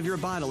dispose of your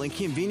bottle in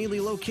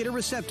conveniently located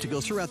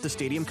receptacles throughout the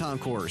stadium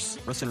concourse.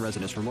 Ruston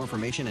residents, for more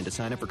information and to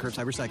sign up for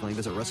curbside recycling,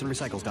 visit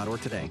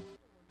rustonrecycles.org today.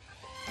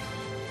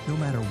 No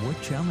matter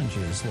what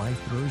challenges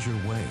life throws your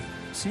way,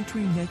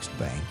 Century Next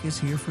Bank is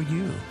here for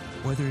you.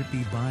 Whether it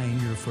be buying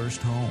your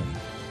first home,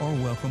 or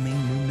welcoming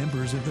new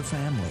members of the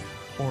family,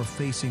 or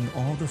facing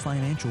all the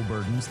financial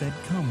burdens that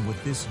come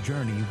with this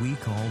journey we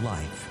call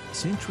life,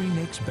 Century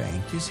Next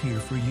Bank is here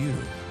for you.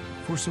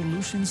 For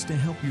solutions to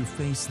help you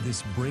face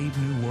this brave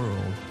new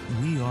world,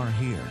 we are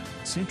here.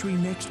 Century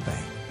Next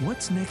Bank.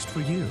 What's next for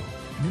you?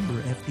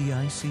 Member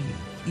FDIC.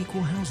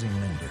 Equal housing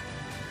lender.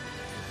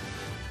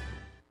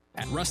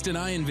 At Ruston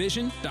Eye and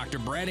Vision, Dr.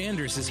 Brad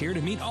Anders is here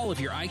to meet all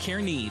of your eye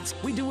care needs.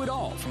 We do it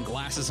all, from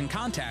glasses and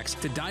contacts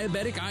to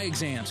diabetic eye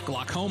exams,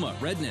 glaucoma,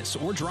 redness,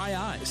 or dry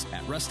eyes.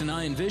 At Ruston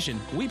Eye and Vision,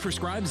 we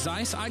prescribe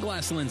Zeiss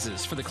eyeglass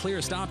lenses for the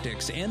clearest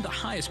optics and the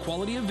highest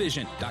quality of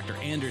vision. Dr.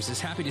 Anders is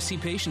happy to see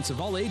patients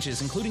of all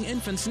ages, including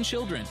infants and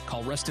children.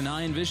 Call Ruston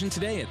Eye and Vision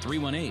today at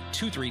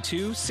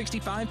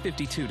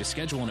 318-232-6552 to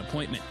schedule an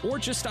appointment, or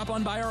just stop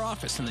on by our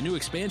office in the new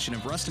expansion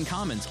of Ruston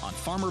Commons on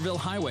Farmerville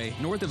Highway,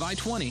 north of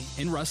I-20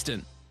 in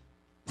Ruston.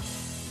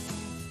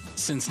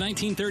 Since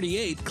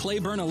 1938,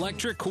 Claiborne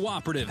Electric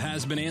Cooperative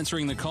has been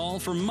answering the call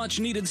for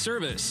much-needed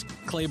service.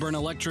 Claiborne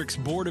Electric's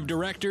board of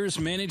directors,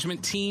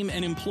 management team,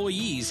 and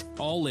employees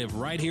all live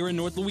right here in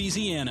North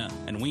Louisiana,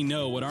 and we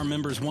know what our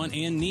members want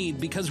and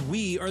need because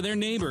we are their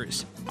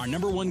neighbors. Our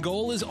number one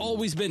goal has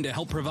always been to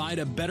help provide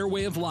a better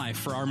way of life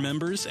for our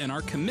members, and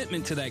our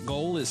commitment to that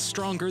goal is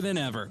stronger than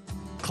ever.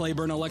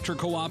 Claiborne Electric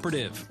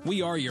Cooperative.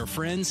 We are your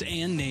friends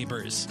and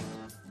neighbors.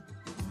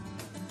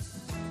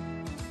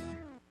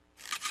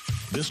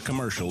 This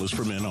commercial is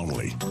for men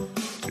only.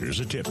 Here's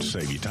a tip to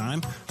save you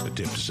time, a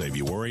tip to save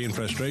you worry and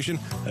frustration,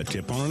 a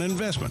tip on an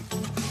investment.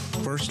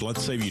 First,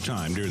 let's save you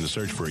time during the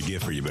search for a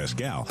gift for your best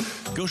gal.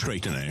 Go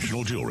straight to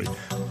National Jewelry.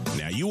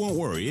 Now, you won't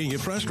worry and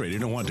get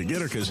frustrated and want to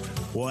get her because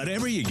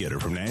whatever you get her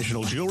from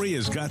National Jewelry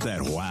has got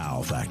that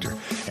wow factor.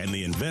 And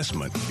the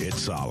investment,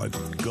 it's solid.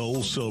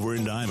 Gold, silver,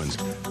 and diamonds.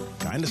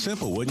 Kind of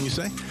simple, wouldn't you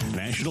say?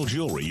 National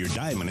Jewelry, your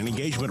diamond and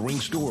engagement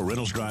ring store,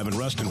 Reynolds Drive in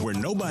Ruston, where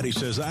nobody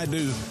says I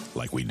do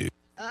like we do.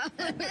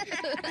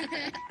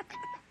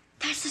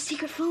 That's the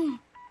secret phone.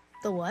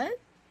 The what?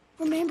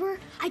 Remember?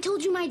 I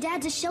told you my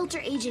dad's a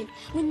shelter agent.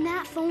 When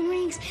that phone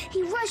rings,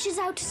 he rushes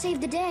out to save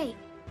the day.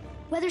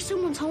 Whether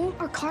someone's home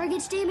or car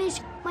gets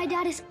damaged, my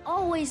dad is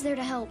always there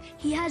to help.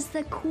 He has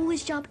the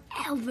coolest job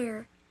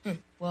ever.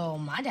 Well,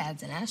 my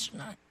dad's an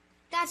astronaut.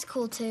 That's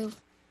cool, too.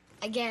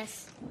 I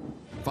guess.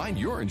 Find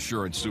your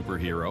insurance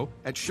superhero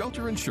at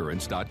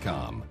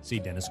shelterinsurance.com. See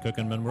Dennis Cook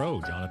in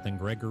Monroe, Jonathan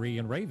Gregory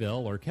in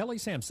Rayville, or Kelly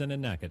Sampson in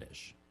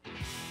Natchitoches.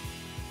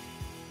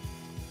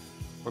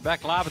 We're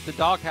back live at the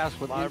Doghouse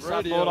with Live Inside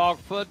radio. Bulldog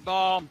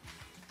Football.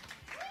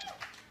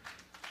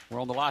 We're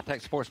on the La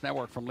Tech Sports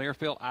Network from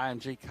Learfield,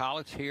 IMG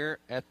College, here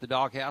at the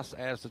Doghouse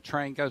as the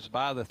train goes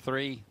by the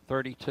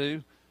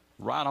 3:32,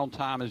 right on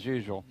time as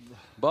usual.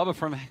 Bubba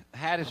from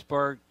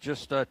Hattiesburg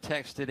just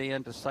texted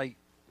in to say,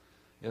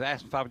 it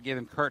asked if I would give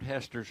him Kurt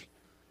Hester's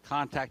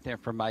contact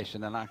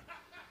information, and I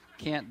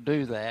can't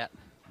do that.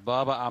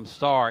 Bubba, I'm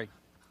sorry.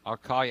 I'll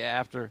call you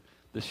after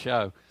the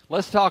show.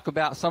 Let's talk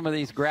about some of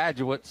these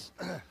graduates.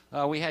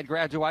 We had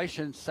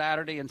graduation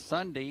Saturday and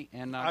Sunday,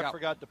 and I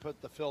forgot to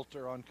put the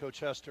filter on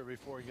Coach Hester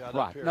before he got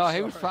right. up here. No,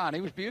 he was fine.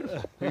 He was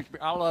beautiful.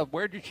 I love.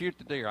 Where'd you shoot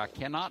the deer? I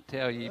cannot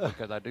tell you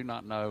because I do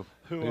not know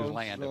whose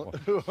land it was.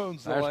 Who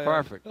owns the That's land?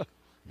 perfect.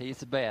 He's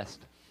the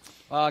best.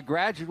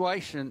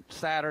 Graduation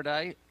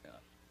Saturday.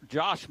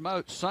 Josh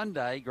Moat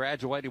Sunday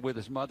graduated with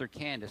his mother,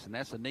 Candace, and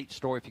that's a neat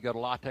story. If you go to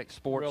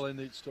LaTexSports.com, really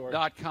neat story.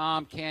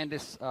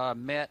 Candace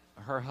met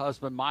her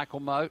husband,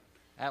 Michael Moat,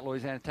 at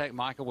Louisiana Tech.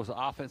 Michael was an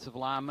offensive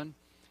lineman,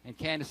 and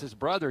Candace's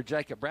brother,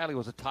 Jacob Bradley,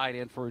 was a tight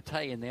end for Utah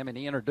and them, and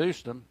he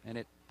introduced them, and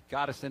it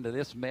got us into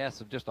this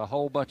mess of just a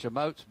whole bunch of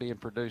Moats being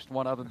produced,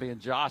 one of them being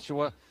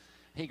Joshua.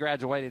 He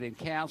graduated in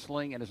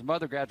counseling, and his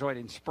mother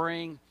graduated in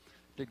spring,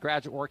 did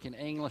graduate work in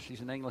English. She's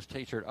an English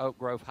teacher at Oak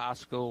Grove High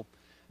School,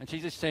 and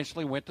she's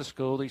essentially went to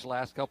school these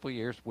last couple of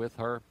years with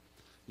her,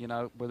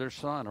 with her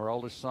son, her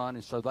oldest son,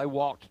 and so they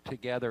walked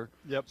together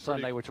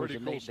Sunday, which was a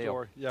neat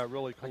deal. Yeah,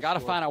 really cool. I got to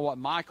find out what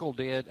Michael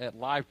did at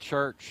Life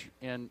Church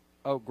in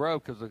Oak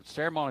Grove because the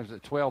ceremony was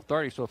at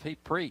 12:30, so if he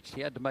preached,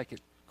 he had to make it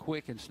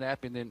quick and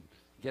snappy and then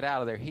get out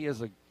of there. He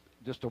is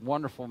just a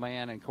wonderful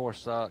man, and, of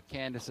course,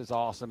 Candace is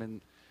awesome, and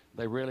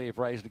they really have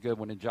raised a good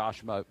one in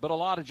Josh Moat. But a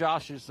lot of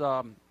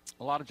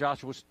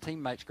Joshua's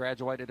teammates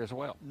graduated as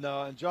well.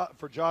 No, and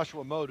for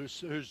Joshua Moat,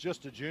 who's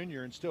just a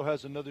junior and still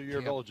has another year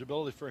of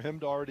eligibility, for him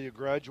to already have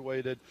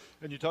graduated.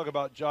 And you talk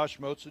about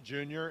Josh Moat's a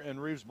junior,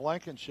 and Reeves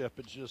Blankenship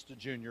is just a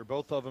junior.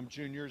 Both of them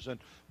juniors,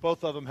 and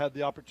both of them had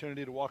the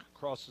opportunity to walk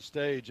across the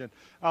stage. And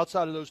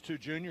outside of those two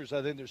juniors,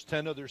 I think there's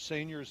 10 other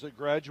seniors that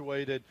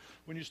graduated.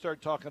 When you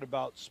start talking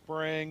about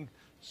spring,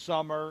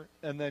 summer,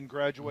 and then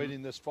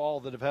graduating this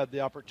fall that have had the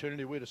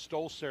opportunity. We had a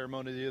stole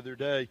ceremony the other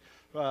day,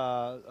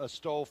 a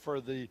stole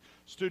for the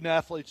student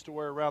athletes to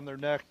wear around their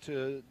neck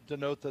to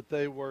denote that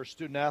they were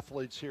student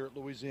athletes here at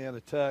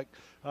Louisiana Tech.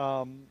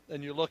 And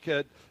you look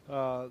at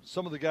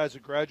some of the guys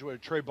that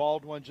graduated. Trey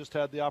Baldwin just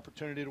had the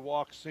opportunity to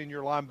walk,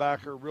 senior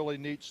linebacker, really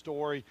neat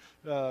story,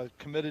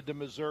 committed to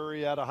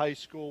Missouri out of high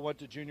school, went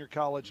to junior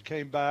college,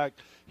 came back.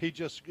 He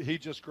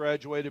just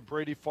graduated.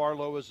 Brady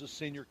Farlow is a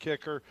senior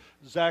kicker.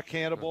 Zach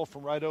Hannibal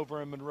from right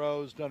over in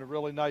Monroe has done a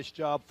really nice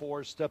job for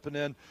us, stepping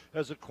in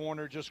as a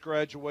corner, just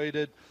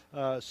graduated.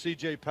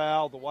 C.J.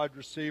 Powell, the wide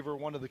receiver,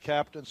 one of the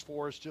captains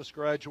for us, just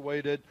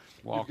graduated.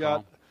 You've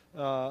got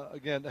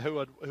again,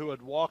 who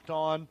had walked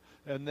on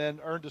and then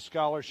earned a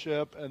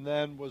scholarship and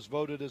then was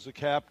voted as a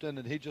captain,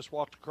 and he just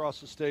walked across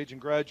the stage and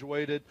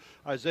graduated.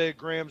 Isaiah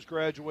Graham's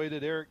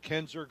graduated. Eric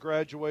Kinzer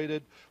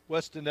graduated.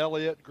 Weston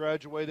Elliott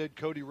graduated.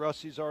 Cody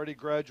Russey's already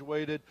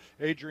graduated.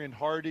 Adrian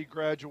Hardy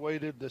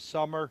graduated this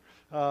summer.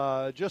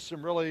 Just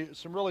some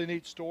really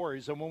neat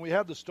stories. And when we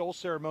had the stole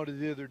ceremony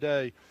the other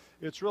day,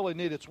 it's really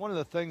neat. It's one of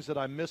the things that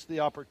I missed the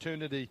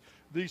opportunity.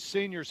 These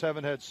seniors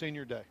haven't had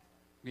senior day.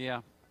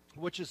 Yeah.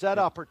 Which is that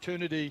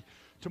opportunity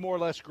to more or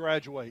less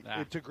graduate,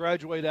 to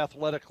graduate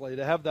athletically,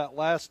 to have that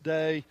last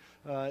day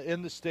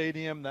in the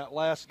stadium, that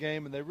last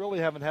game, and they really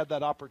haven't had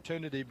that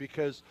opportunity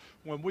because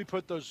when we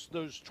put those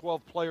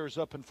 12 players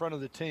up in front of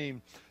the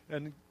team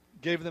and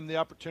gave them the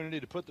opportunity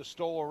to put the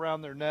stole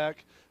around their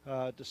neck,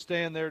 to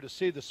stand there, to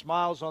see the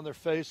smiles on their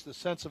face, the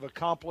sense of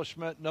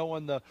accomplishment,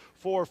 knowing the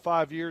 4 or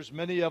 5 years,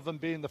 many of them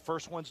being the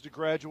first ones to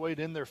graduate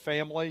in their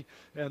family,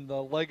 and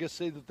the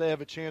legacy that they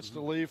have a chance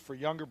to leave for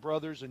younger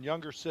brothers and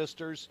younger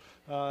sisters.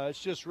 It's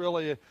just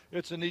really,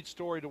 it's a neat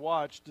story to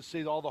watch, to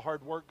see all the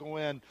hard work go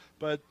in.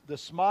 But the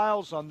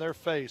smiles on their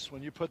face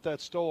when you put that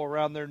stole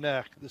around their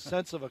neck, the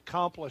sense of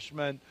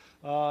accomplishment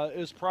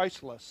is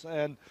priceless.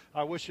 And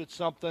I wish it's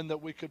something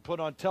that we could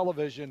put on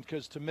television,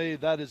 because to me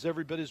that is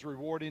every bit as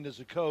rewarding as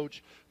a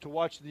coach to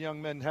watch the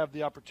young men have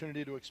the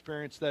opportunity to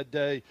experience that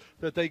day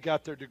that they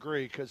got their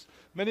degree. Because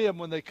many of them,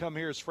 when they come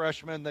here as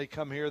freshmen, they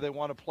come here, they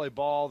want to play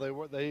ball,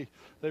 they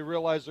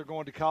realize they're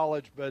going to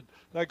college, but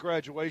that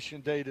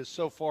graduation date is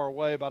so far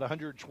away, about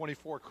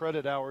 124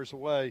 credit hours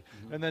away.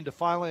 And then to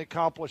finally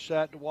accomplish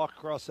that, to walk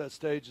across that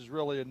stage, is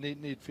really a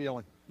neat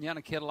feeling. Yeah, and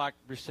a kid like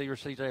receiver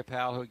C.J.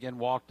 Powell, who again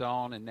walked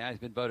on, and now he's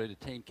been voted a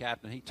team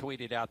captain. He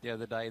tweeted out the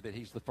other day that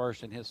he's the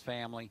first in his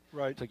family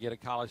to get a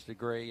college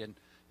degree, and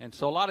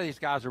so a lot of these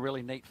guys are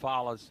really neat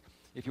follows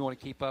if you want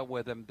to keep up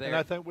with them. And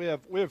I think we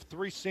have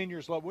 3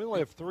 seniors left. We only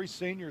have 3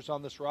 seniors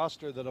on this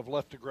roster that have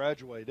left to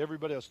graduate.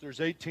 Everybody else, there's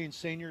 18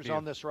 seniors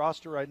on this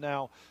roster right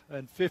now,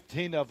 and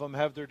 15 of them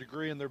have their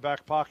degree in their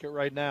back pocket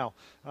right now.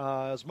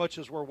 As much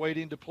as we're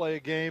waiting to play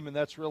a game, and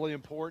that's really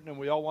important, and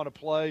we all want to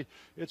play,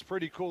 it's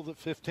pretty cool that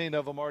 15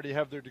 of them already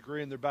have their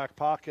degree in their back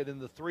pocket,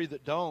 and the 3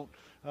 that don't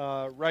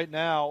right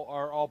now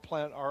are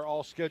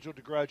all scheduled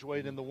to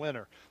graduate in the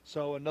winter.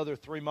 So another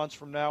 3 months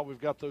from now, we've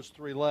got those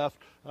 3 left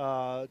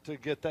to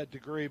get that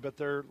degree. But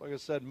they're, like I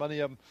said, many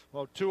of them,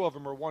 well, 2 of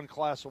them are 1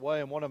 class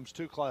away, and 1 of them's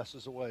 2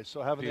 classes away.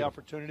 So having the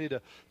opportunity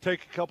to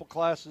take a couple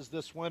classes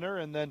this winter,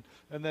 and then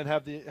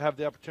have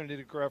the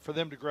opportunity for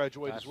them to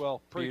graduate as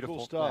well. Pretty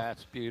cool stuff.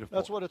 That's beautiful.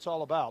 That's what it's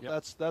all about.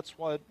 Yep. That's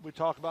what we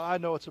talk about. I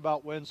know it's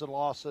about wins and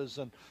losses,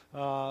 and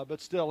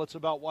but still, it's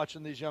about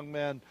watching these young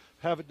men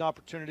have an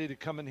opportunity to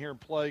come in here and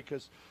play,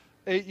 because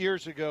 8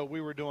 years ago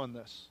we were doing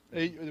this.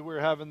 We were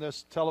having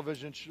this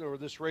television show or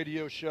this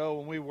radio show,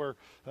 and we were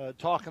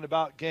talking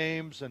about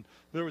games, and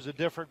there was a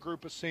different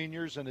group of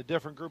seniors and a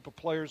different group of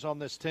players on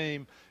this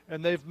team,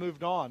 and they've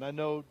moved on. I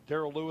know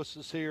Darrell Lewis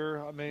is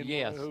here. I mean,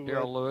 yes,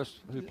 Darrell Lewis,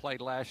 who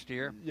played last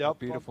year. Yep,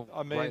 beautiful.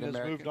 I mean, has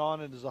moved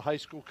on and is a high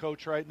school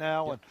coach right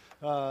now,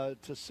 and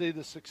to see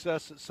the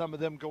success that some of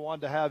them go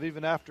on to have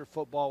even after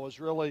football was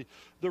really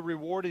the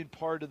rewarding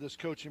part of this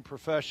coaching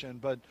profession.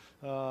 But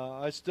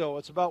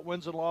it's about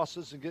wins and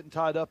losses and getting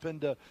tied up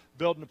into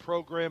building a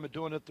program and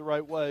doing it the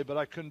right way. But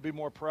I couldn't be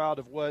more proud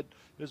of what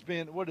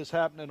is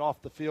happening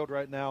off the field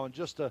right now. And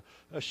just a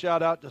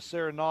shout out to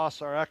Sarah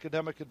Noss, our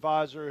academic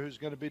advisor, who's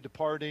going to be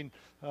departing,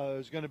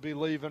 who's going to be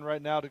leaving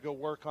right now to go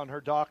work on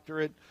her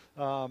doctorate.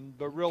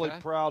 But really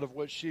proud of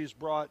what she's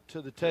brought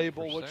to the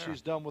table, what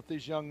she's done with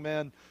these young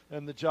men,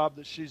 and the job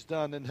that she's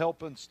done in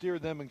helping steer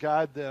them and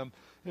guide them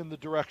in the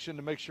direction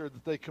to make sure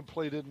that they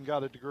completed and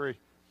got a degree.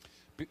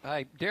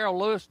 Hey, Darrell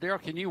Lewis. Darrell,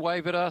 can you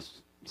wave at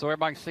us so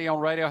everybody can see on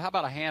radio? How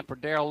about a hand for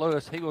Darrell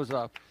Lewis? He was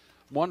a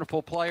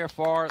wonderful player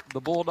for the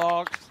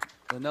Bulldogs.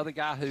 Another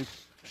guy who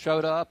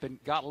showed up and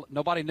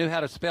nobody knew how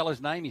to spell his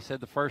name. He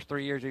said the first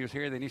 3 years he was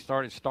here, then he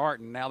started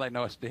starting. Now they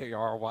know it's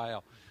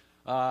D-R-Y-L.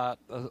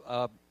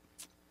 A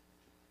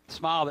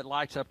smile that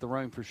lights up the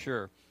room for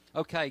sure.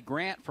 Okay,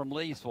 Grant from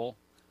Leesville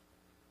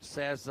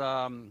says,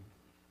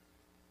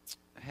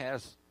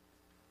 has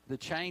the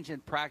change in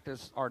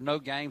practice or no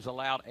games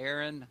allowed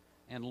Aaron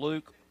and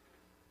Luke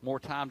more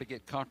time to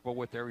get comfortable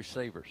with their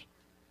receivers?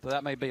 So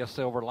that may be a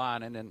silver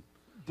lining. And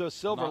the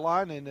silver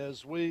lining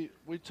is we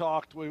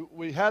talked,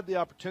 we had the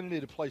opportunity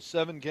to play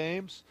 7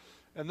 games.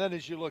 And then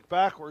as you look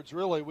backwards,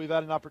 really, we've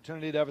had an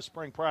opportunity to have a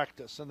spring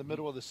practice in the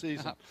middle of the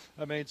season.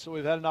 I mean, so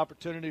we've had an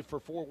opportunity for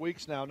 4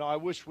 weeks now. Now, I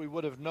wish we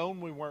would have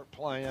known we weren't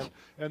playing,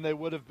 and they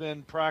would have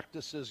been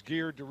practices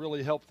geared to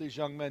really help these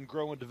young men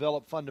grow and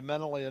develop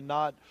fundamentally and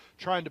not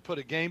trying to put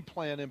a game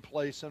plan in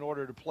place in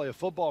order to play a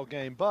football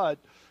game. But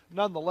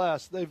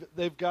nonetheless,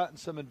 they've gotten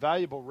some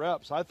invaluable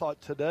reps. I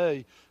thought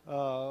today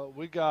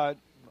we got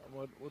 –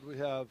 what did we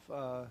have?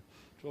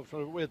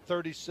 We had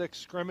 36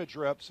 scrimmage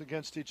reps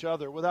against each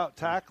other without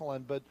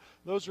tackling, but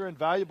those are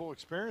invaluable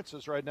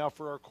experiences right now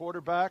for our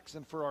quarterbacks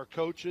and for our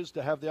coaches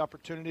to have the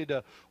opportunity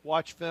to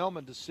watch film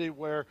and to see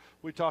where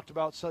we talked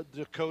about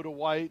Dakota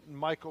White and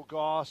Michael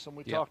Goss, and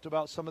we talked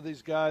about some of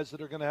these guys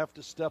that are going to have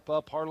to step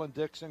up, Harlan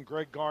Dixon,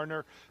 Greg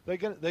Garner. They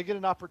get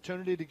an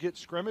opportunity to get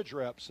scrimmage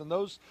reps, and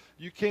those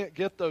you can't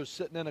get those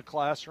sitting in a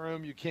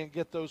classroom. You can't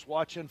get those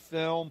watching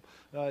film.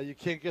 You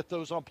can't get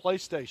those on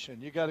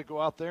PlayStation. You got to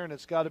go out there, and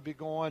it's got to be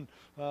going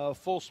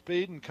full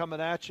speed and coming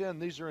at you,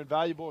 and these are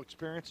invaluable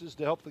experiences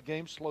to help the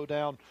game slow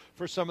down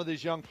for some of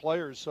these young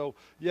players. So,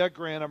 yeah,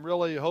 Grant, I'm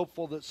really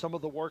hopeful that some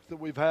of the work that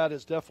we've had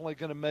is definitely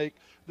going to make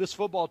this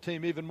football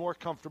team even more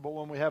comfortable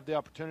when we have the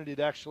opportunity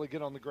to actually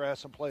get on the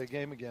grass and play a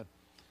game again.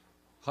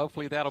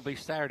 Hopefully that'll be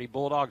Saturday.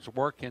 Bulldogs are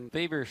working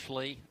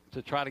feverishly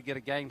to try to get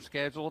a game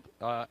scheduled,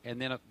 and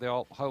then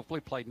they'll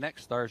hopefully play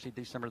next Thursday,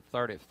 December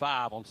 3rd at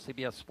 5 on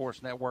CBS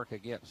Sports Network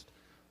against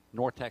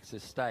North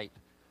Texas State.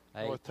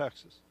 North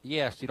Texas.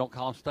 Yes, you don't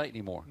call them State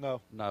anymore.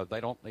 No,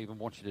 they don't even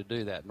want you to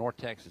do that. North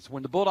Texas.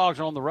 When the Bulldogs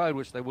are on the road,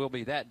 which they will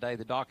be that day,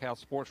 the Dockhouse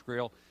Sports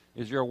Grill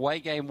is your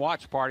away game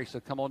watch party. So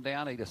come on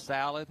down, eat a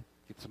salad,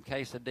 get some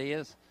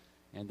quesadillas,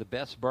 and the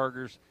best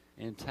burgers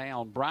in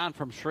town. Brian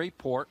from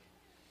Shreveport,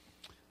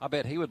 I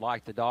bet he would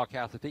like the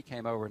Dockhouse if he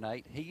came over,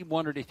 Nate. He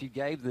wondered if you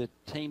gave the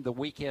team the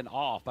weekend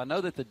off. I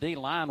know that the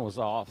D-line was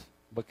off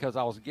because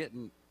I was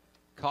getting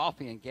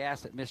coffee and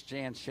gas at Miss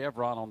Jan's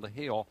Chevron on the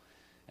hill.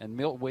 And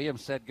Milt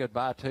Williams said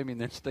goodbye to me, and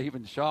then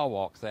Stephen Shaw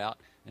walks out,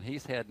 and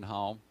he's heading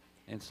home.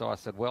 And so I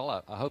said,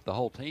 well, I hope the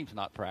whole team's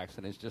not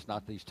practicing. It's just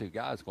not these two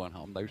guys going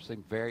home. They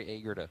seem very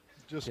eager to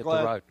hit the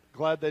road.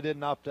 Glad they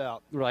didn't opt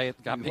out. Right.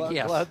 I mean,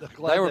 yes.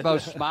 They were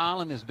both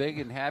smiling as big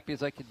and happy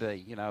as they could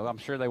be. You know, I'm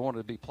sure they wanted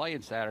to be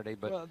playing Saturday,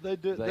 but well, they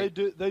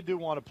do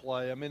want to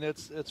play. I mean,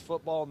 it's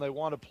football and they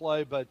want to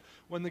play. But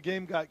when the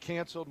game got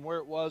canceled and where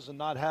it was, and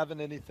not having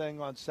anything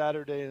on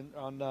Saturday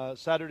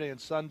and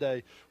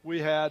Sunday,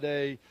 we had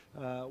a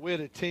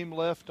team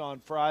lift on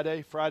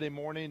Friday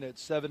morning at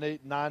 7,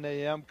 8, 9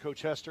 a.m.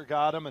 Coach Hester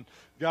got them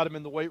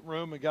in the weight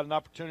room and got an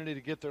opportunity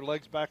to get their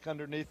legs back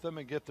underneath them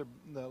and get the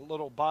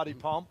little body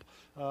pump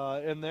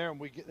in there,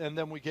 and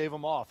then we gave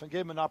them off and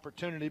gave them an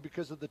opportunity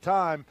because at the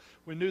time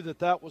we knew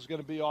that was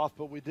going to be off,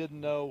 but we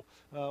didn't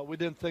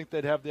think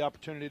they'd have the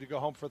opportunity to go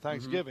home for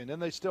Thanksgiving,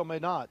 and they still may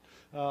not.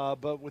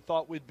 But we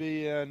thought we'd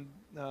be in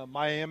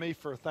Miami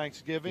for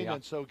Thanksgiving,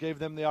 and so gave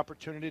them the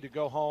opportunity to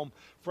go home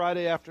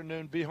Friday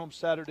afternoon, be home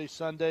Saturday,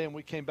 Sunday, and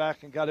we came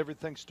back and got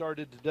everything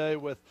started today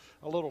with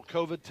a little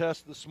COVID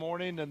test this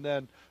morning, and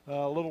then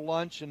a little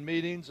lunch and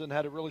meetings, and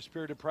had a really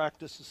spirited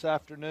practice this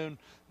afternoon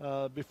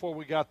before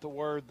we got the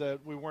word that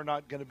we were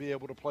not going to be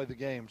able to play the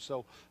game.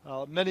 So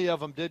many of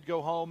them did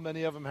go home.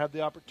 Many of them had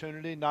the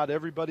opportunity. Not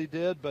everybody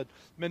did, but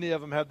many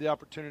of them had the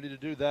opportunity to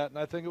do that, and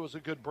I think it was a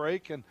good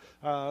break, and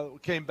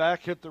came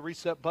back, hit the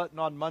reset button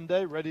on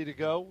Monday, ready to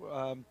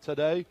go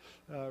today,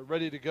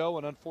 ready to go,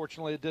 and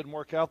unfortunately it didn't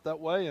work out that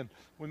way, and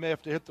we may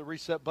have to hit the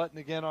reset button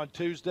again on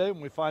Tuesday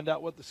when we find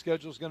out what the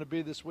schedule is going to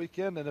be this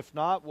weekend, and if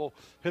not, we'll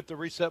hit the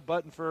reset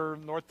button for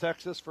North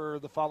Texas for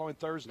the following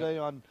Thursday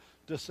on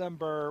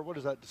December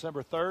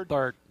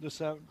 3rd?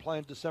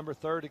 Playing December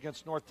 3rd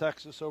against North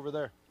Texas over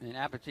there. In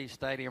Apogee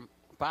Stadium,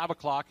 5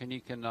 o'clock, and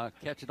you can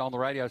catch it on the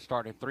radio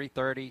starting at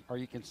 3:30, or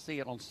you can see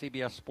it on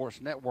CBS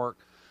Sports Network.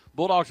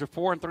 Bulldogs are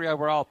 4-3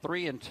 overall,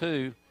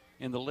 3-2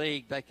 in the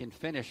league. They can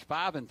finish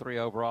 5-3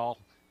 overall,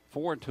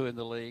 4-2 in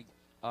the league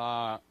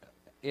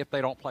if they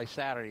don't play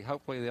Saturday.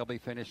 Hopefully they'll be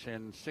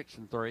finishing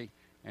 6-3,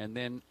 and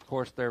then, of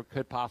course, there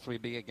could possibly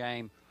be a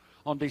game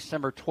on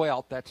December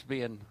 12th. That's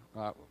being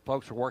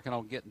folks are working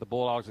on getting the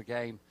Bulldogs a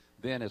game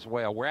then as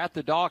well. We're at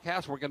the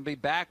Doghouse. We're going to be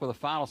back with a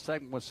final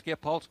segment with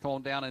Skip Holtz. Go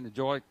on down and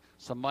enjoy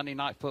some Monday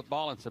Night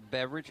Football and some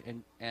beverage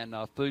and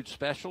food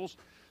specials.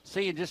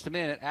 See you in just a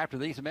minute after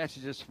these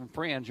messages from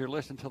friends. You're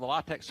listening to the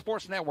La Tech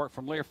Sports Network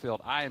from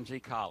Learfield,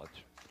 IMG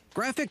College.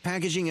 Graphic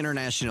Packaging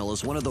International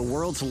is one of the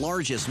world's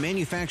largest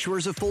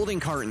manufacturers of folding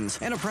cartons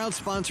and a proud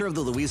sponsor of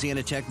the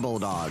Louisiana Tech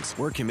Bulldogs.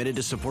 We're committed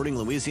to supporting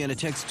Louisiana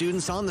Tech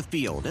students on the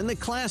field, in the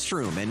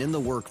classroom, and in the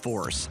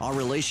workforce. Our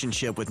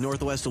relationship with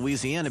Northwest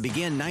Louisiana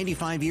began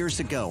 95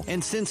 years ago,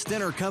 and since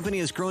then our company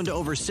has grown to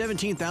over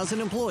 17,000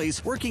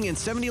 employees working in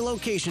 70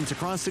 locations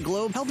across the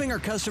globe, helping our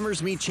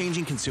customers meet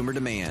changing consumer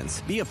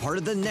demands. Be a part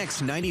of the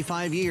next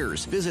 95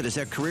 years. Visit us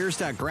at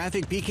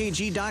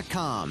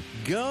careers.graphicpkg.com.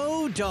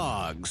 Go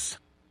Dogs!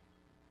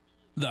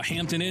 The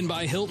Hampton Inn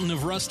by Hilton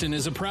of Ruston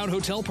is a proud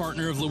hotel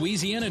partner of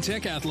Louisiana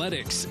Tech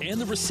Athletics and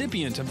the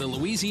recipient of the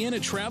Louisiana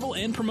Travel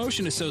and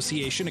Promotion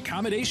Association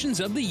Accommodations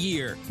of the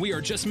Year. We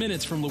are just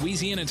minutes from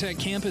Louisiana Tech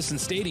campus and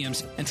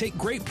stadiums and take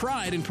great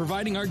pride in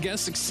providing our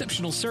guests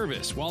exceptional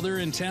service while they're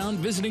in town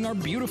visiting our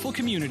beautiful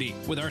community.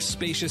 With our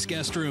spacious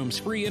guest rooms,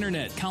 free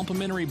internet,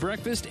 complimentary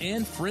breakfast,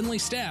 and friendly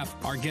staff,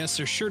 our guests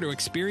are sure to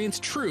experience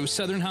true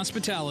Southern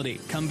hospitality.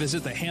 Come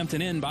visit the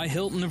Hampton Inn by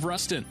Hilton of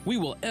Ruston. We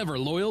will ever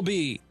loyal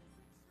be.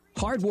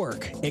 Hard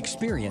work,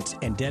 experience,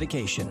 and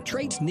dedication.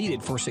 Traits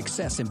needed for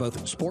success in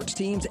both sports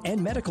teams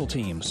and medical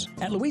teams.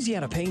 At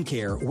Louisiana Pain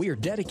Care, we are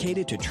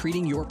dedicated to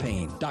treating your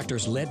pain.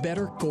 Doctors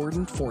Ledbetter,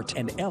 Gordon, Fort,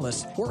 and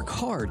Ellis work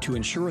hard to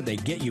ensure they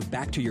get you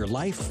back to your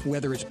life,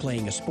 whether it's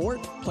playing a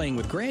sport, playing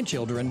with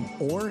grandchildren,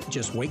 or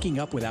just waking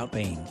up without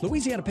pain.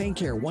 Louisiana Pain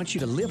Care wants you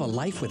to live a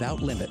life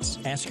without limits.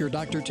 Ask your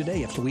doctor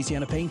today if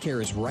Louisiana Pain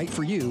Care is right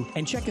for you,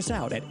 and check us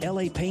out at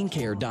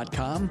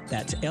lapaincare.com.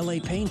 That's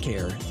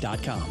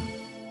lapaincare.com.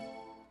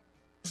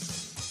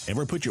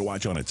 Ever put your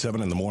watch on at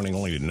 7 in the morning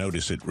only to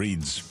notice it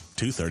reads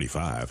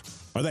 2:35?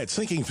 Or that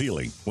sinking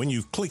feeling when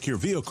you click your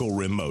vehicle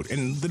remote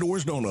and the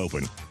doors don't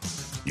open?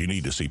 You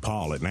need to see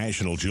Paul at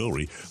National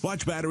Jewelry.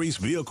 Watch batteries,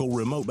 vehicle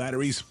remote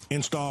batteries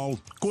installed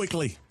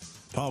quickly.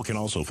 Paul can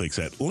also fix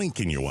that link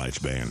in your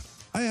watch band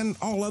and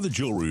all other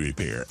jewelry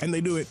repair, and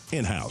they do it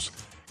in-house.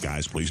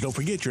 Guys, please don't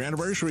forget your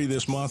anniversary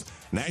this month.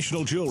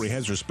 National Jewelry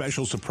has their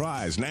special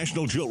surprise.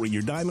 National Jewelry,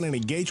 your diamond and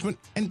engagement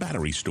and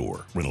battery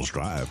store. Reynolds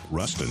Drive,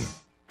 Ruston.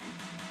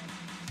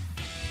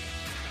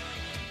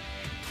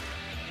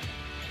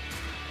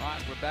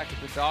 We're back at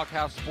the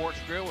Doghouse Sports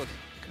Grill with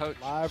Coach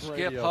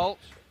Skip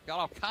Holtz. Got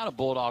all kind of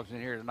Bulldogs in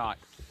here tonight.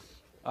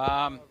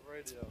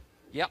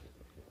 Yep.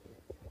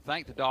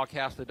 Thank the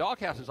Doghouse. The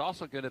Doghouse is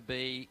also going to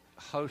be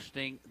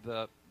hosting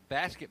the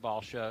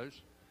basketball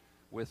shows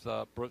with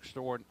Brooke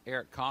Storr and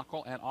Eric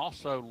Conkle, and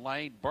also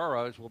Lane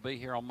Burrows will be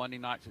here on Monday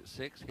nights at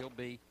 6. He'll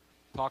be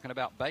talking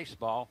about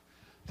baseball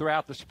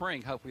throughout the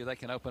spring. Hopefully they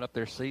can open up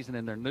their season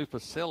in their new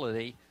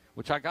facility,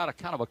 which I got a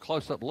kind of a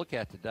close-up look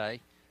at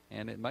today.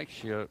 And it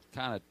makes you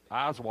kind of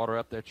eyes water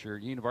up that your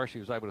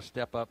university was able to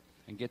step up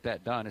and get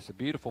that done. It's a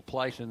beautiful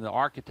place, and the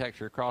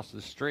architecture across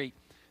the street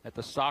at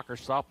the soccer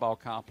softball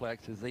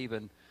complex is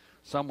even,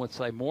 some would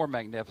say, more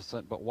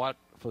magnificent, but what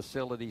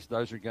facilities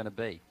those are going to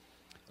be.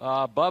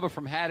 Bubba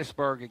from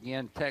Hattiesburg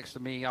again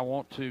texted me, I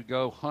want to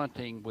go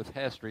hunting with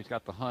Hester. He's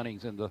got the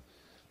huntings, and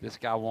this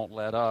guy won't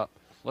let up.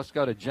 Let's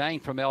go to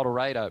Jane from El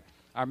Dorado.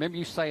 I remember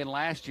you saying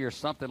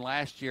something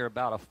last year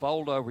about a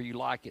fold-over you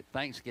like at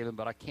Thanksgiving,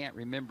 but I can't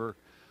remember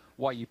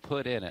what you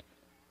put in it,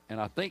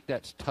 and I think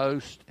that's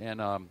toast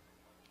and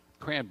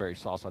cranberry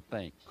sauce. I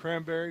think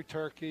cranberry,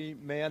 turkey,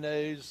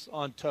 mayonnaise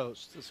on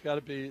toast. It's got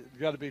to be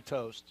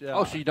toast. Yeah.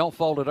 Oh, so you don't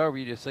fold it over;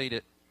 you just eat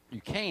it.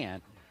 You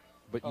can,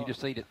 but you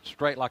just eat it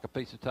straight like a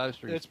piece of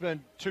toast. It's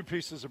been 2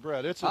 pieces of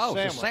bread. It's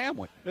a sandwich. It's a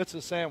sandwich. It's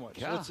a sandwich.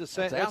 God,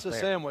 it's a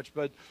sandwich.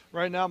 But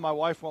right now, my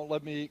wife won't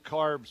let me eat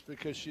carbs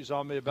because she's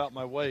on me about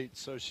my weight.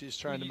 So she's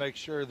trying to make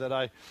sure that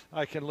I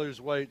can lose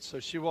weight.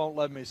 So she won't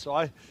let me. So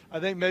I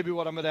think maybe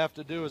what I'm going to have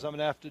to do is I'm going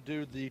to have to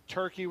do the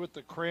turkey with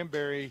the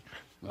cranberry.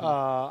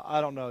 I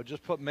don't know.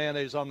 Just put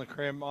mayonnaise on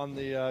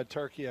the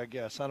turkey, I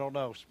guess. I don't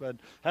know, but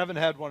haven't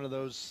had one of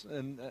those,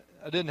 and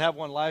I didn't have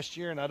one last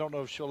year, and I don't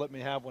know if she'll let me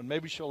have one.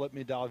 Maybe she'll let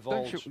me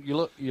divulge. You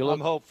look. I'm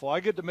hopeful.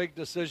 I get to make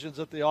decisions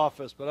at the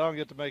office, but I don't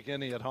get to make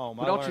any at home.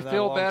 Well, don't you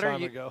feel better?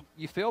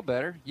 You feel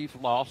better.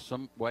 You've lost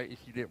some weight if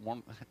you didn't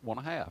want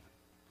to have.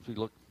 If you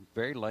look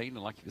very lean,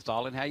 and like it's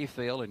all in how you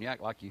feel, and you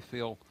act like you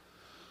feel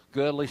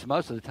good. At least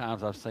most of the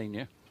times I've seen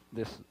you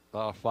this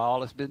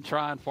fall. It's been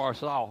trying for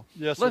us all.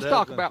 Yes, let's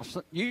talk about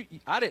you.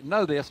 I didn't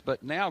know this,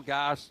 but now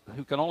guys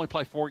who can only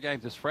play 4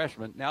 games as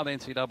freshmen, now the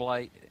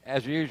NCAA,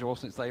 as usual,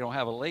 since they don't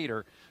have a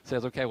leader,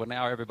 says, okay, well,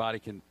 now everybody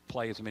can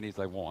play as many as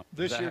they want.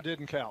 This year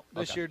didn't count.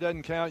 This year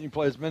doesn't count. You can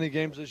play as many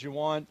games as you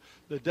want.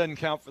 That doesn't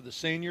count for the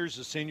seniors.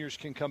 The seniors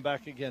can come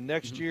back again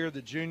next year.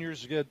 The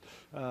juniors get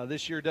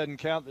this year doesn't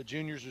count. The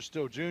juniors are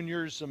still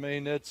juniors. I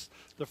mean, it's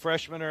the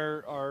freshmen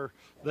are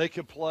they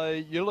could play.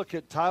 You look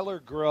at Tyler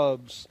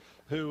Grubbs,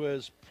 who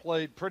has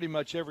played pretty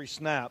much every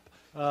snap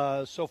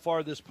so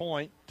far to this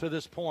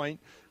point.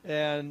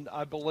 And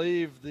I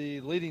believe the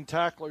leading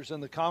tacklers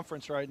in the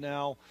conference right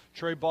now,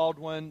 Trey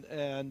Baldwin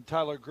and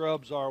Tyler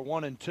Grubbs, are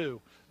 1 and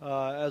 2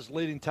 as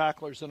leading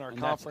tacklers in our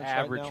conference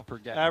average right now. Per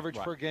game. Average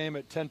per game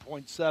at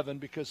 10.7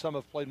 because some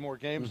have played more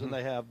games than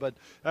they have, but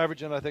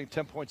averaging, I think,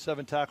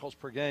 10.7 tackles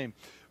per game.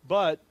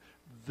 But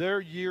their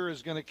year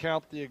is going to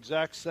count the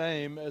exact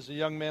same as a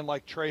young man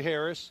like Trey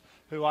Harris,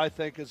 who I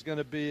think is going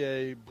to be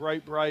a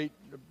bright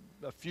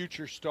a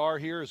future star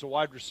here as a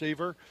wide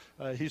receiver.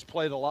 He's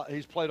played a lot.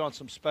 He's played on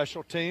some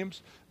special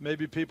teams.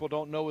 Maybe people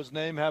don't know his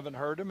name, haven't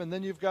heard him. And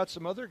then you've got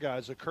some other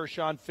guys, a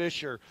Kershawn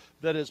Fisher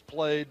that has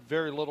played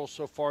very little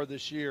so far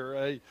this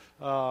year.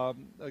 A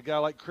guy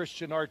like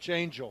Christian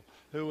Archangel,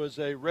 who is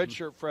a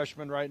redshirt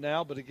freshman right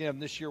now, but again,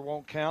 this year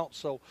won't count.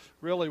 So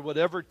really,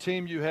 whatever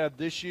team you have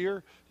this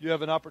year, you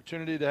have an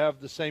opportunity to have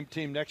the same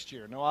team next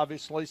year. Now,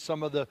 obviously,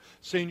 some of the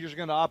seniors are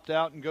going to opt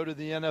out and go to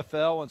the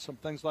NFL, and some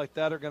things like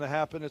that are going to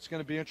happen. It's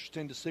going to be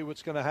interesting to see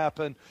what's going to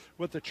happen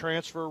with the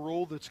transfer rule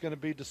that's going to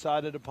be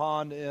decided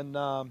upon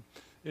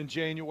in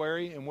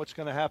January and what's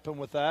going to happen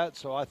with that.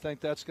 So I think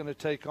that's going to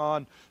take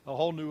on a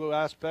whole new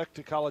aspect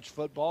to college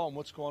football and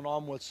what's going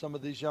on with some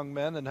of these young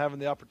men and having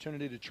the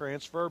opportunity to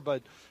transfer.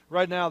 But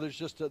right now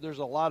there's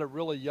a lot of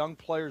really young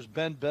players.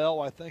 Ben Bell,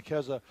 I think,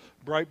 has a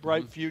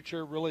bright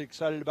future. Really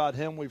excited about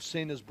him. We've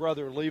seen his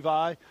brother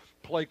Levi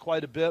play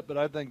quite a bit, but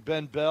I think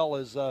Ben Bell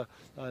is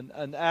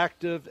an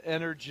active,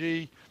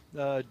 energy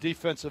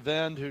defensive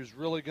end who's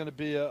really going to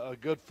be a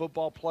good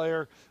football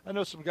player. I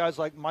know some guys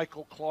like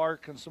Michael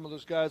Clark and some of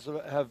those guys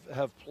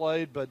have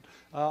played, but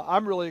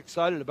I'm really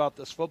excited about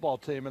this football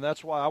team, and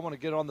that's why I want to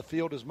get on the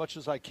field as much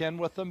as I can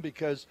with them,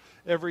 because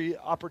every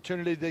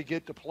opportunity they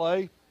get to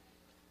play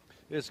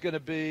is going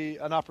to be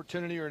an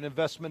opportunity or an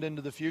investment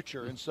into the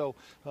future. And so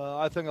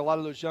I think a lot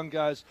of those young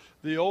guys,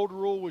 the old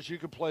rule was you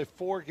could play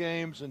 4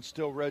 games and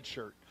still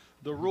redshirt.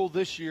 The rule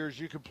this year is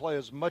you can play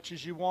as much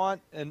as you want,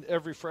 and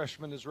every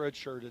freshman is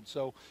redshirted.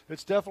 So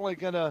it's definitely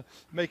going to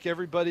make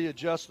everybody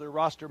adjust their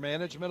roster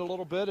management a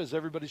little bit as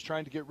everybody's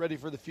trying to get ready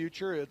for the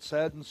future. It's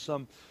adding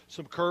some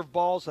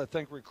curveballs. I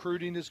think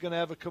recruiting is going to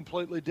have a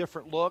completely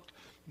different look.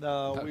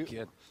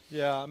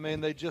 Yeah, I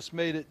mean, they just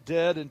made it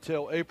dead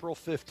until April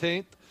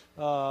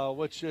 15th,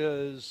 which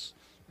is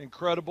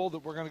incredible that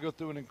we're going to go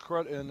through a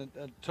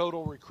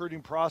total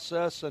recruiting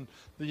process, and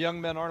the young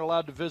men aren't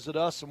allowed to visit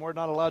us and we're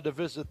not allowed to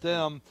visit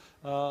them.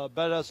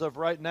 But as of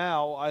right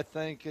now, I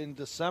think in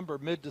December,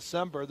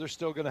 mid-December, they're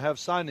still going to have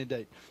signing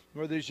date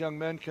where these young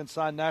men can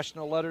sign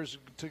national letters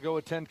to go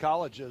attend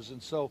colleges.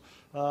 And so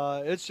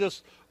it's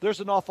just,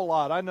 there's an awful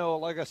lot. I know,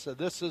 like I said,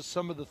 this is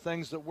some of the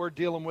things that we're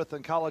dealing with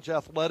in college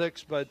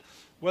athletics, but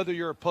whether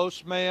you're a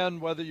postman,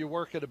 whether you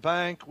work at a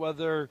bank,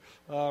 whether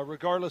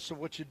regardless of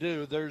what you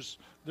do, there's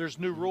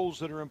new rules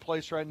that are in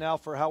place right now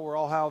for how we're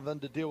all having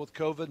to deal with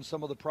COVID and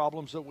some of the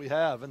problems that we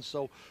have. And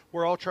so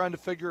we're all trying to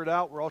figure it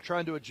out. We're all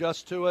trying to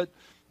adjust to it.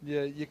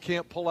 You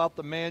can't pull out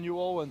the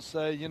manual and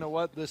say, you know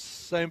what, this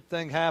same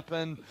thing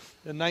happened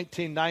in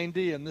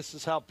 1990 and this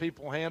is how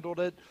people handled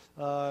it.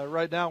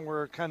 Right now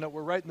we're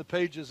writing the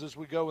pages as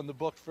we go in the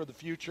book for the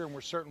future, and we're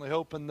certainly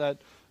hoping that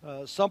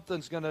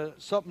something's going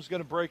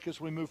to break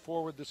as we move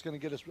forward that's going to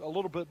get us a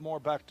little bit more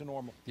back to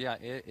normal. Yeah,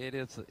 it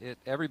is.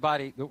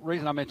 Everybody, the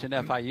reason I mentioned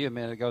FIU a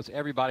minute ago is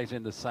everybody's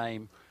in the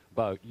same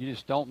boat. You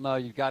just don't know.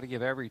 You've got to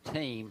give every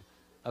team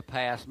a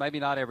pass. Maybe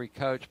not every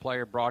coach,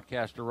 player,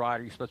 broadcaster,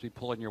 writer. You're supposed to be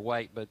pulling your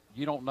weight, but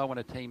you don't know when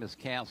a team is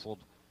canceled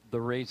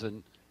the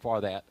reason for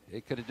that.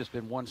 It could have just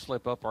been one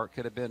slip up, or it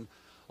could have been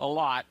a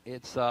lot.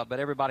 But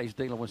everybody's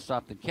dealing with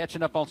something.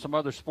 Catching up on some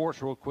other sports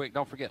real quick.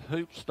 Don't forget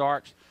hoops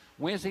starts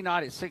Wednesday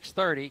night at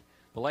 6:30.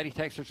 The Lady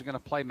Texans are going to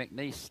play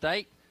McNeese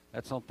State.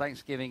 That's on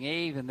Thanksgiving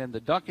Eve. And then the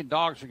Duncan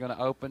Dogs are going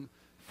to open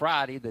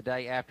Friday, the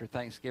day after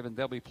Thanksgiving.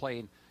 They'll be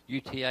playing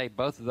UTA.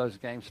 Both of those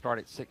games start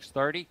at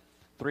 6:30.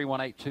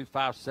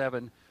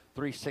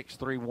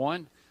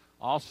 318-257-3631.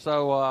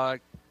 Also,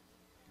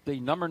 the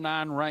number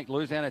 9 ranked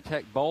Louisiana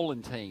Tech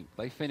bowling team.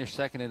 They finished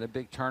second in a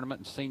big tournament,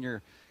 and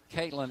senior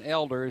Caitlin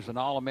Elder is an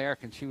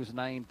All-American. She was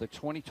named the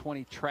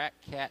 2020 Track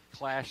Cat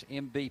Clash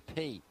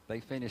MVP. They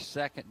finished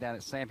second down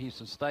at Sam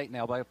Houston State.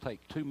 Now they'll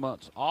take 2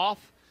 months off.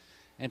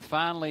 And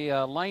finally,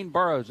 Lane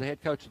Burroughs, the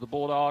head coach of the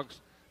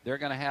Bulldogs, they're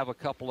going to have a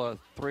couple of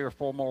 3 or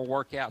 4 more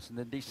workouts. And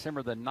then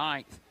December the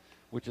 9th,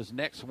 which is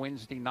next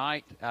Wednesday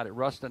night out at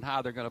Ruston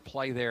High, they're going to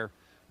play their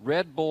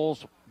Red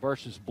Bulls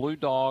versus Blue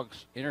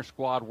Dogs,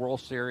 Inter-Squad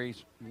World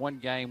Series, one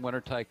game,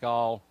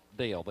 winner-take-all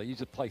deal. They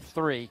usually play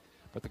 3,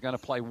 but they're going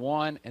to play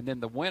 1, and then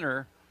the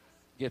winner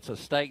gets a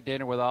steak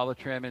dinner with all the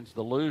trimmings.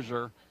 The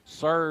loser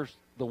serves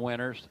the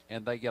winners,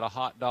 and they get a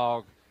hot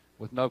dog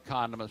with no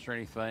condiments or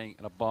anything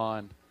and a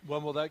bun.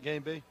 When will that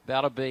game be?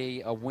 That'll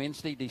be a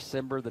Wednesday,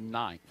 December the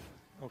 9th.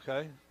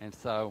 Okay. And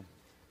so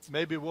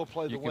maybe we'll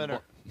play the winner.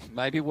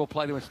 Maybe we'll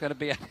play the winner. It's going to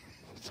be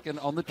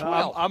on the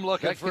 12th. I'm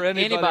looking for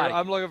anybody.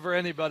 I'm looking for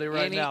anybody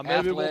right now.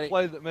 Maybe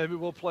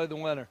we'll play the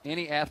winner.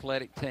 Any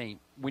athletic team.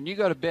 When you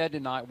go to bed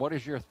tonight, what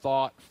is your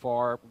thought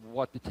for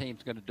what the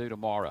team's going to do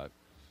tomorrow?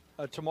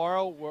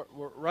 Tomorrow,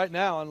 we're right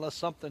now, unless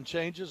something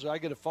changes or I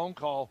get a phone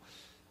call,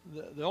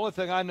 the only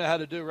thing I know how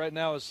to do right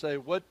now is say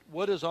what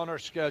is on our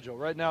schedule.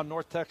 Right now,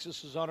 North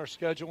Texas is on our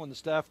schedule. When the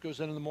staff goes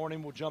in the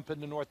morning, we'll jump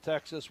into North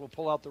Texas. We'll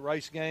pull out the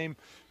Rice game.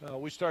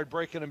 We started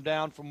breaking them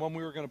down from when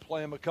we were going to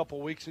play them a couple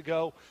weeks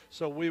ago.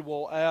 So we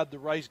will add the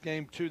Rice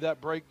game to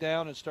that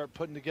breakdown and start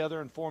putting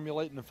together and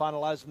formulating and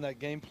finalizing that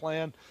game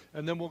plan.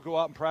 And then we'll go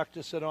out and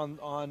practice it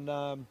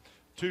on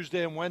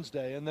Tuesday and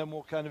Wednesday, and then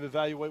we'll kind of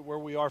evaluate where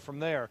we are from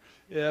there.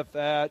 If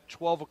at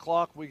 12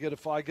 o'clock I get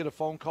a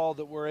phone call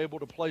that we're able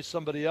to play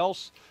somebody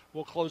else,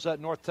 we'll close that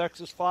North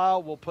Texas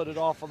file, we'll put it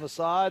off on the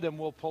side, and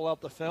we'll pull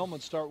out the film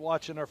and start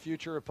watching our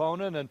future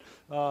opponent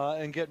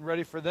and getting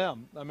ready for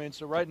them. I mean,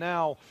 so right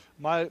now,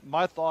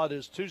 my thought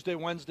is Tuesday,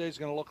 Wednesday is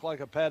going to look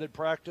like a padded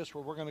practice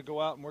where we're going to go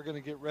out and we're going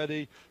to get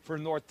ready for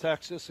North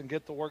Texas and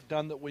get the work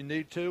done that we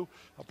need to.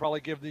 I'll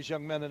probably give these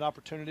young men an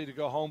opportunity to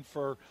go home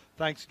for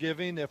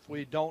Thanksgiving if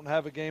we don't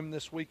have a game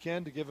this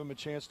weekend, to give them a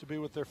chance to be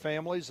with their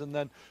families, and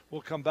then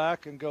we'll come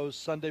back and go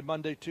Sunday,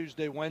 Monday,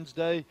 Tuesday,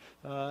 Wednesday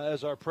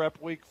as our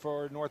prep week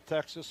for North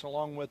Texas,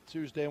 along with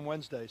Tuesday and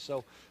Wednesday.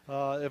 So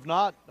if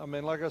not, I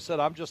mean, like I said,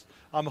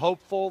 I'm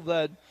hopeful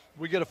that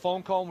we get a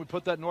phone call and we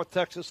put that North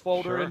Texas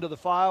folder into the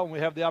file and we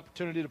have the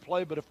opportunity to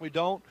play. But if we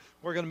don't,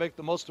 we're going to make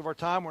the most of our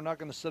time. We're not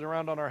going to sit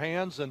around on our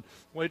hands and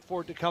wait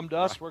for it to come to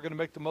us. We're going to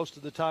make the most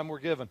of the time we're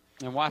given.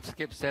 And what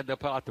Skip said, they'll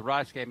put out the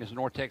Rice game is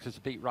North Texas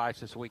beat Rice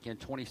this weekend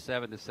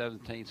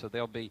 27-17, so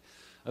they'll be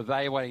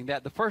evaluating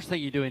that. The first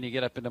thing you do when you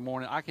get up in the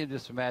morning, I can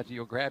just imagine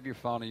you'll grab your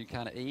phone and you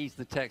kind of ease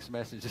the text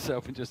messages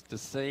open just to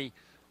see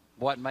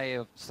what may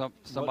have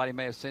somebody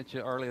may have sent you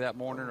early that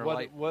morning or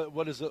late.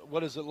 What does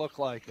it look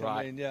like?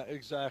 Right. I mean, yeah,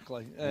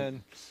 exactly.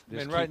 And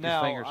right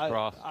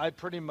now, I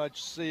pretty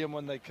much see them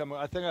when they come.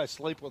 I think I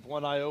sleep with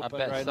one eye open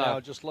right now,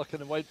 just looking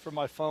and wait for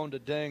my phone to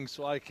ding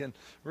so I can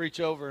reach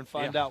over and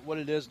find out what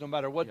it is, no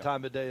matter what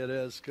time of day it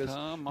is, because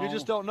you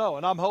just don't know.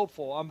 And I'm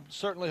hopeful. I'm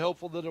certainly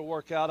hopeful that it'll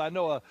work out. I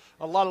know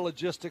a lot of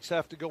logistics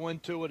have to go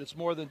into it. It's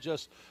more than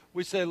just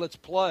we say let's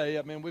play.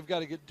 I mean, we've got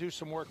to do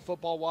some work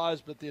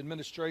football-wise, but the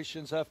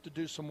administrations have to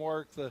do some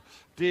work. The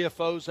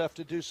DFOs have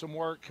to do some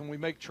work. Can we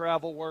make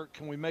travel work?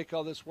 Can we make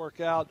all this work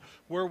out?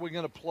 Where are we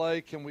going to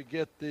play? Can we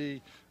get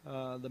the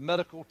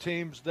medical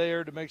teams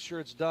there to make sure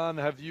it's done?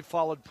 Have you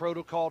followed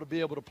protocol to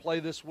be able to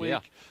play this week? Yeah.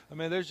 I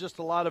mean, there's just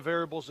a lot of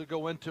variables that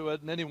go into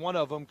it, and any one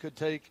of them could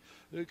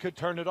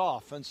turn it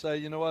off and say,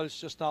 you know what, it's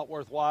just not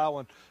worthwhile.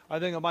 And I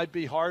think it might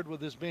be hard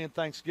with this being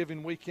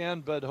Thanksgiving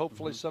weekend, but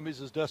hopefully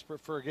somebody's as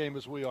desperate for a game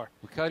as we are.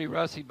 Well, Cody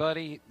Russi,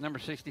 buddy, number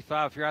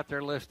 65, if you're out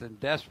there listening,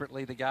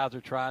 desperately the guys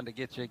are trying to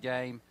get you a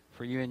game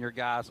for you and your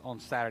guys on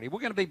Saturday. We're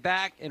going to be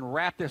back and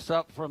wrap this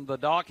up from the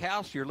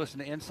doghouse. You're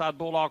listening to Inside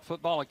Bulldog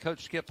Football and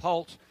Coach Skip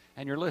Holtz,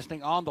 and you're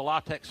listening on the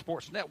LaTeX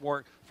Sports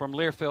Network from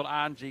Learfield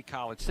IMG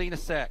College. See you in a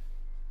sec.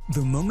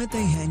 The moment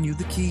they hand you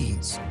the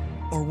keys,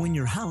 or when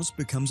your house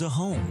becomes a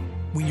home,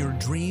 when your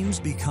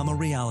dreams become a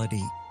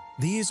reality,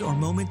 these are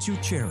moments you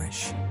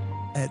cherish.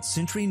 At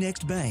Century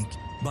Next Bank,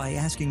 by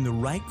asking the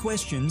right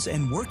questions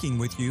and working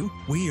with you,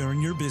 we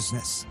earn your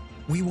business.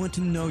 We want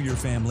to know your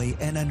family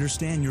and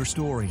understand your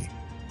story.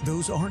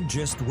 Those aren't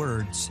just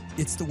words.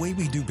 It's the way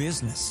we do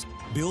business.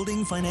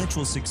 Building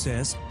financial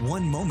success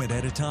one moment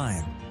at a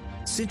time.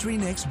 Century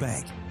Next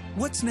Bank.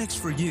 What's next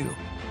for you?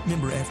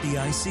 Member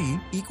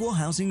FDIC, Equal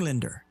Housing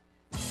Lender.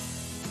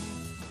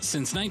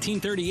 Since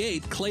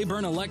 1938,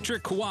 Claiborne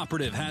Electric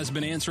Cooperative has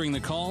been answering the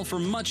call for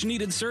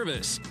much-needed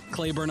service.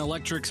 Claiborne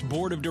Electric's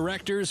board of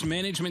directors,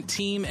 management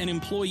team, and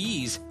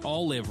employees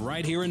all live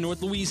right here in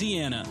North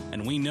Louisiana,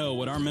 and we know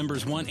what our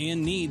members want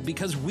and need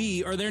because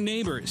we are their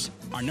neighbors.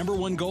 Our number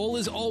one goal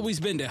has always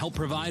been to help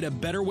provide a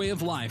better way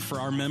of life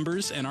for our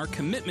members, and our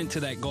commitment to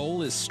that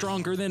goal is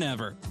stronger than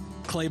ever.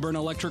 Claiborne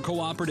Electric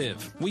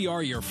Cooperative. We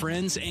are your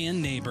friends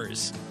and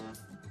neighbors.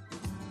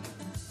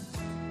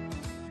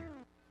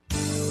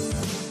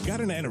 Got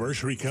an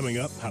anniversary coming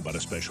up? How about a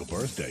special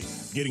birthday?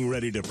 Getting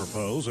ready to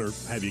propose? Or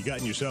have you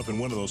gotten yourself in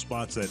one of those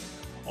spots that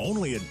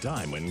only a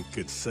diamond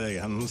could say,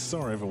 I'm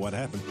sorry for what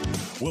happened?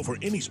 Well, for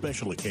any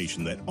special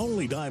occasion that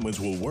only diamonds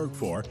will work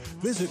for,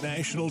 visit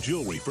National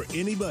Jewelry for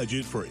any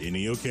budget for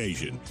any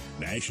occasion.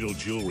 National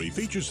Jewelry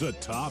features the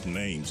top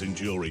names in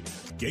jewelry.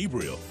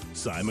 Gabriel,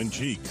 Simon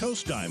G,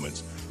 Coast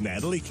Diamonds,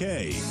 Natalie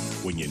K.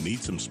 When you need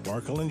some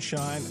sparkle and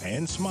shine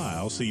and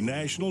smile, see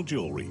National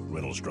Jewelry,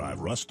 Reynolds Drive,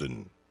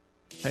 Ruston.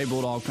 Hey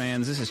Bulldog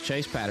fans, this is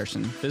Chase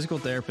Patterson, physical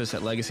therapist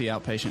at Legacy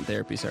Outpatient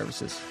Therapy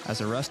Services.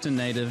 As a Ruston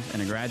native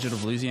and a graduate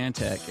of Louisiana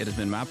Tech, it has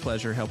been my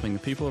pleasure helping the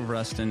people of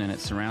Ruston and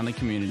its surrounding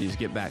communities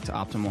get back to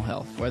optimal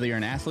health. Whether you're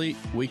an athlete,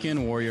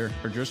 weekend warrior,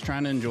 or just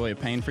trying to enjoy a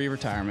pain-free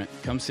retirement,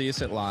 come see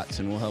us at Lots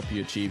and we'll help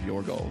you achieve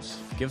your goals.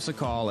 Give us a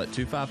call at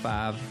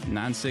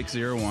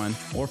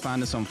 255-9601 or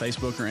find us on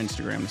Facebook or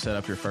Instagram to set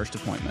up your first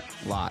appointment.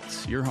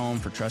 Lots, your home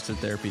for trusted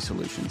therapy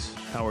solutions.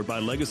 Powered by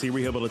Legacy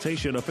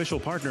Rehabilitation,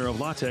 official partner of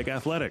La Tech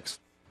Athletics.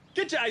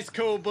 Get your ice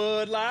cold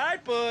Bud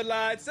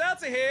Light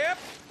Seltzer here.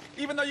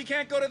 Even though you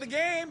can't go to the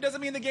game,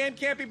 doesn't mean the game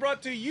can't be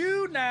brought to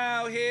you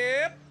now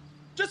here.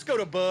 Just go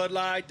to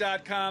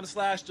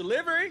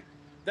budlight.com/delivery.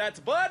 That's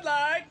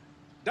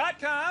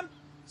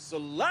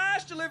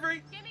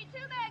budlight.com/delivery. Give me 2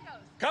 mangoes.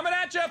 Coming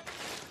at you.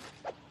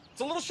 It's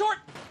a little short.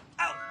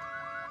 Ow.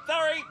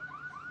 Sorry.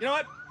 You know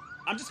what?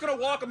 I'm just going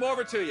to walk them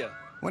over to you.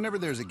 Whenever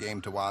there's a game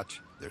to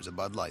watch, there's a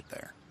Bud Light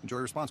there. Enjoy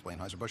responsibly.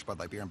 Anheuser-Busch, Bud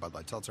Light Beer, and Bud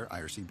Light Seltzer.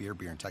 IRC Beer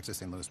in Texas,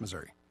 St. Louis,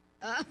 Missouri.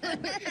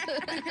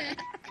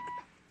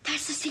 That's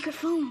the secret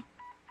phone.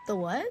 The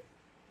what?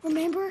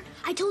 Remember?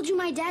 I told you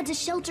my dad's a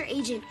shelter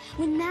agent.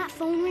 When that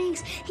phone rings,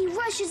 he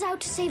rushes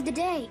out to save the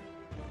day.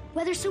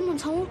 Whether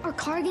someone's home or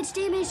car gets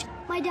damaged,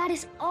 my dad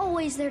is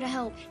always there to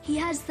help. He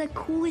has the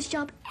coolest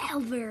job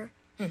ever.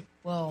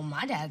 Well,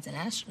 my dad's an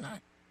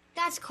astronaut.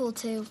 That's cool,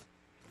 too.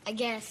 I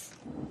guess.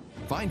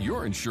 Find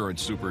your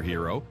insurance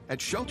superhero at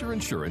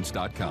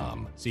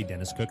shelterinsurance.com. See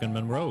Dennis Cook in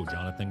Monroe,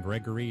 Jonathan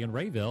Gregory in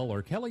Rayville,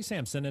 or Kelly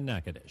Sampson in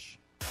Natchitoches.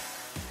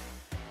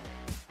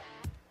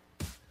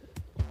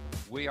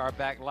 We are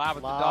back live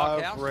at the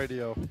Live Doghouse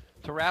radio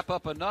to wrap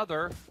up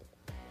another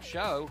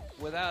show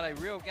without a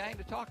real game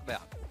to talk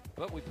about.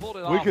 But we pulled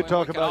it off. We could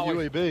talk about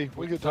always, UAB.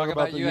 We could talk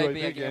about the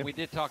UAB game. And we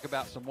did talk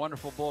about some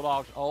wonderful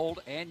Bulldogs, old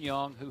and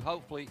young, who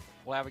hopefully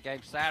will have a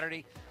game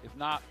Saturday. If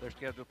not, they're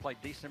scheduled to play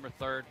December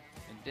 3rd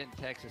in Denton,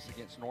 Texas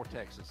against North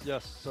Texas.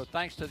 Yes. So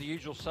thanks to the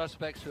usual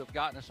suspects who have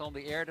gotten us on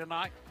the air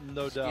tonight.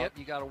 No doubt. Skip,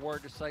 you got a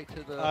word to say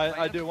to the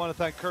I do want to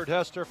thank Kurt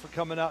Hester for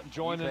coming out and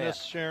joining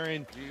us,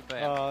 sharing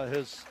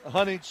his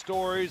hunting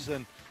stories.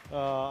 And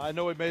I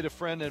know he made a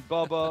friend in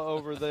Bubba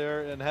over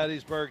there in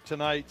Hattiesburg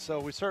tonight. So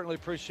we certainly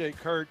appreciate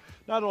Kurt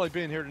not only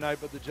being here tonight,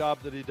 but the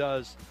job that he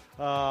does.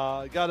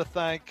 Got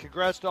to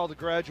congrats to all the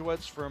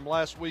graduates from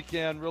last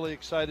weekend. Really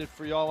excited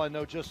for y'all. I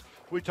know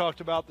we talked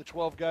about the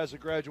 12 guys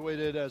that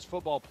graduated as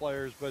football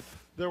players, but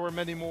there were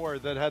many more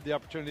that had the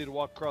opportunity to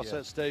walk across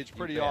that stage.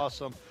 Pretty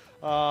awesome.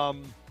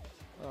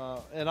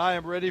 And I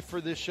am ready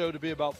for this show to be about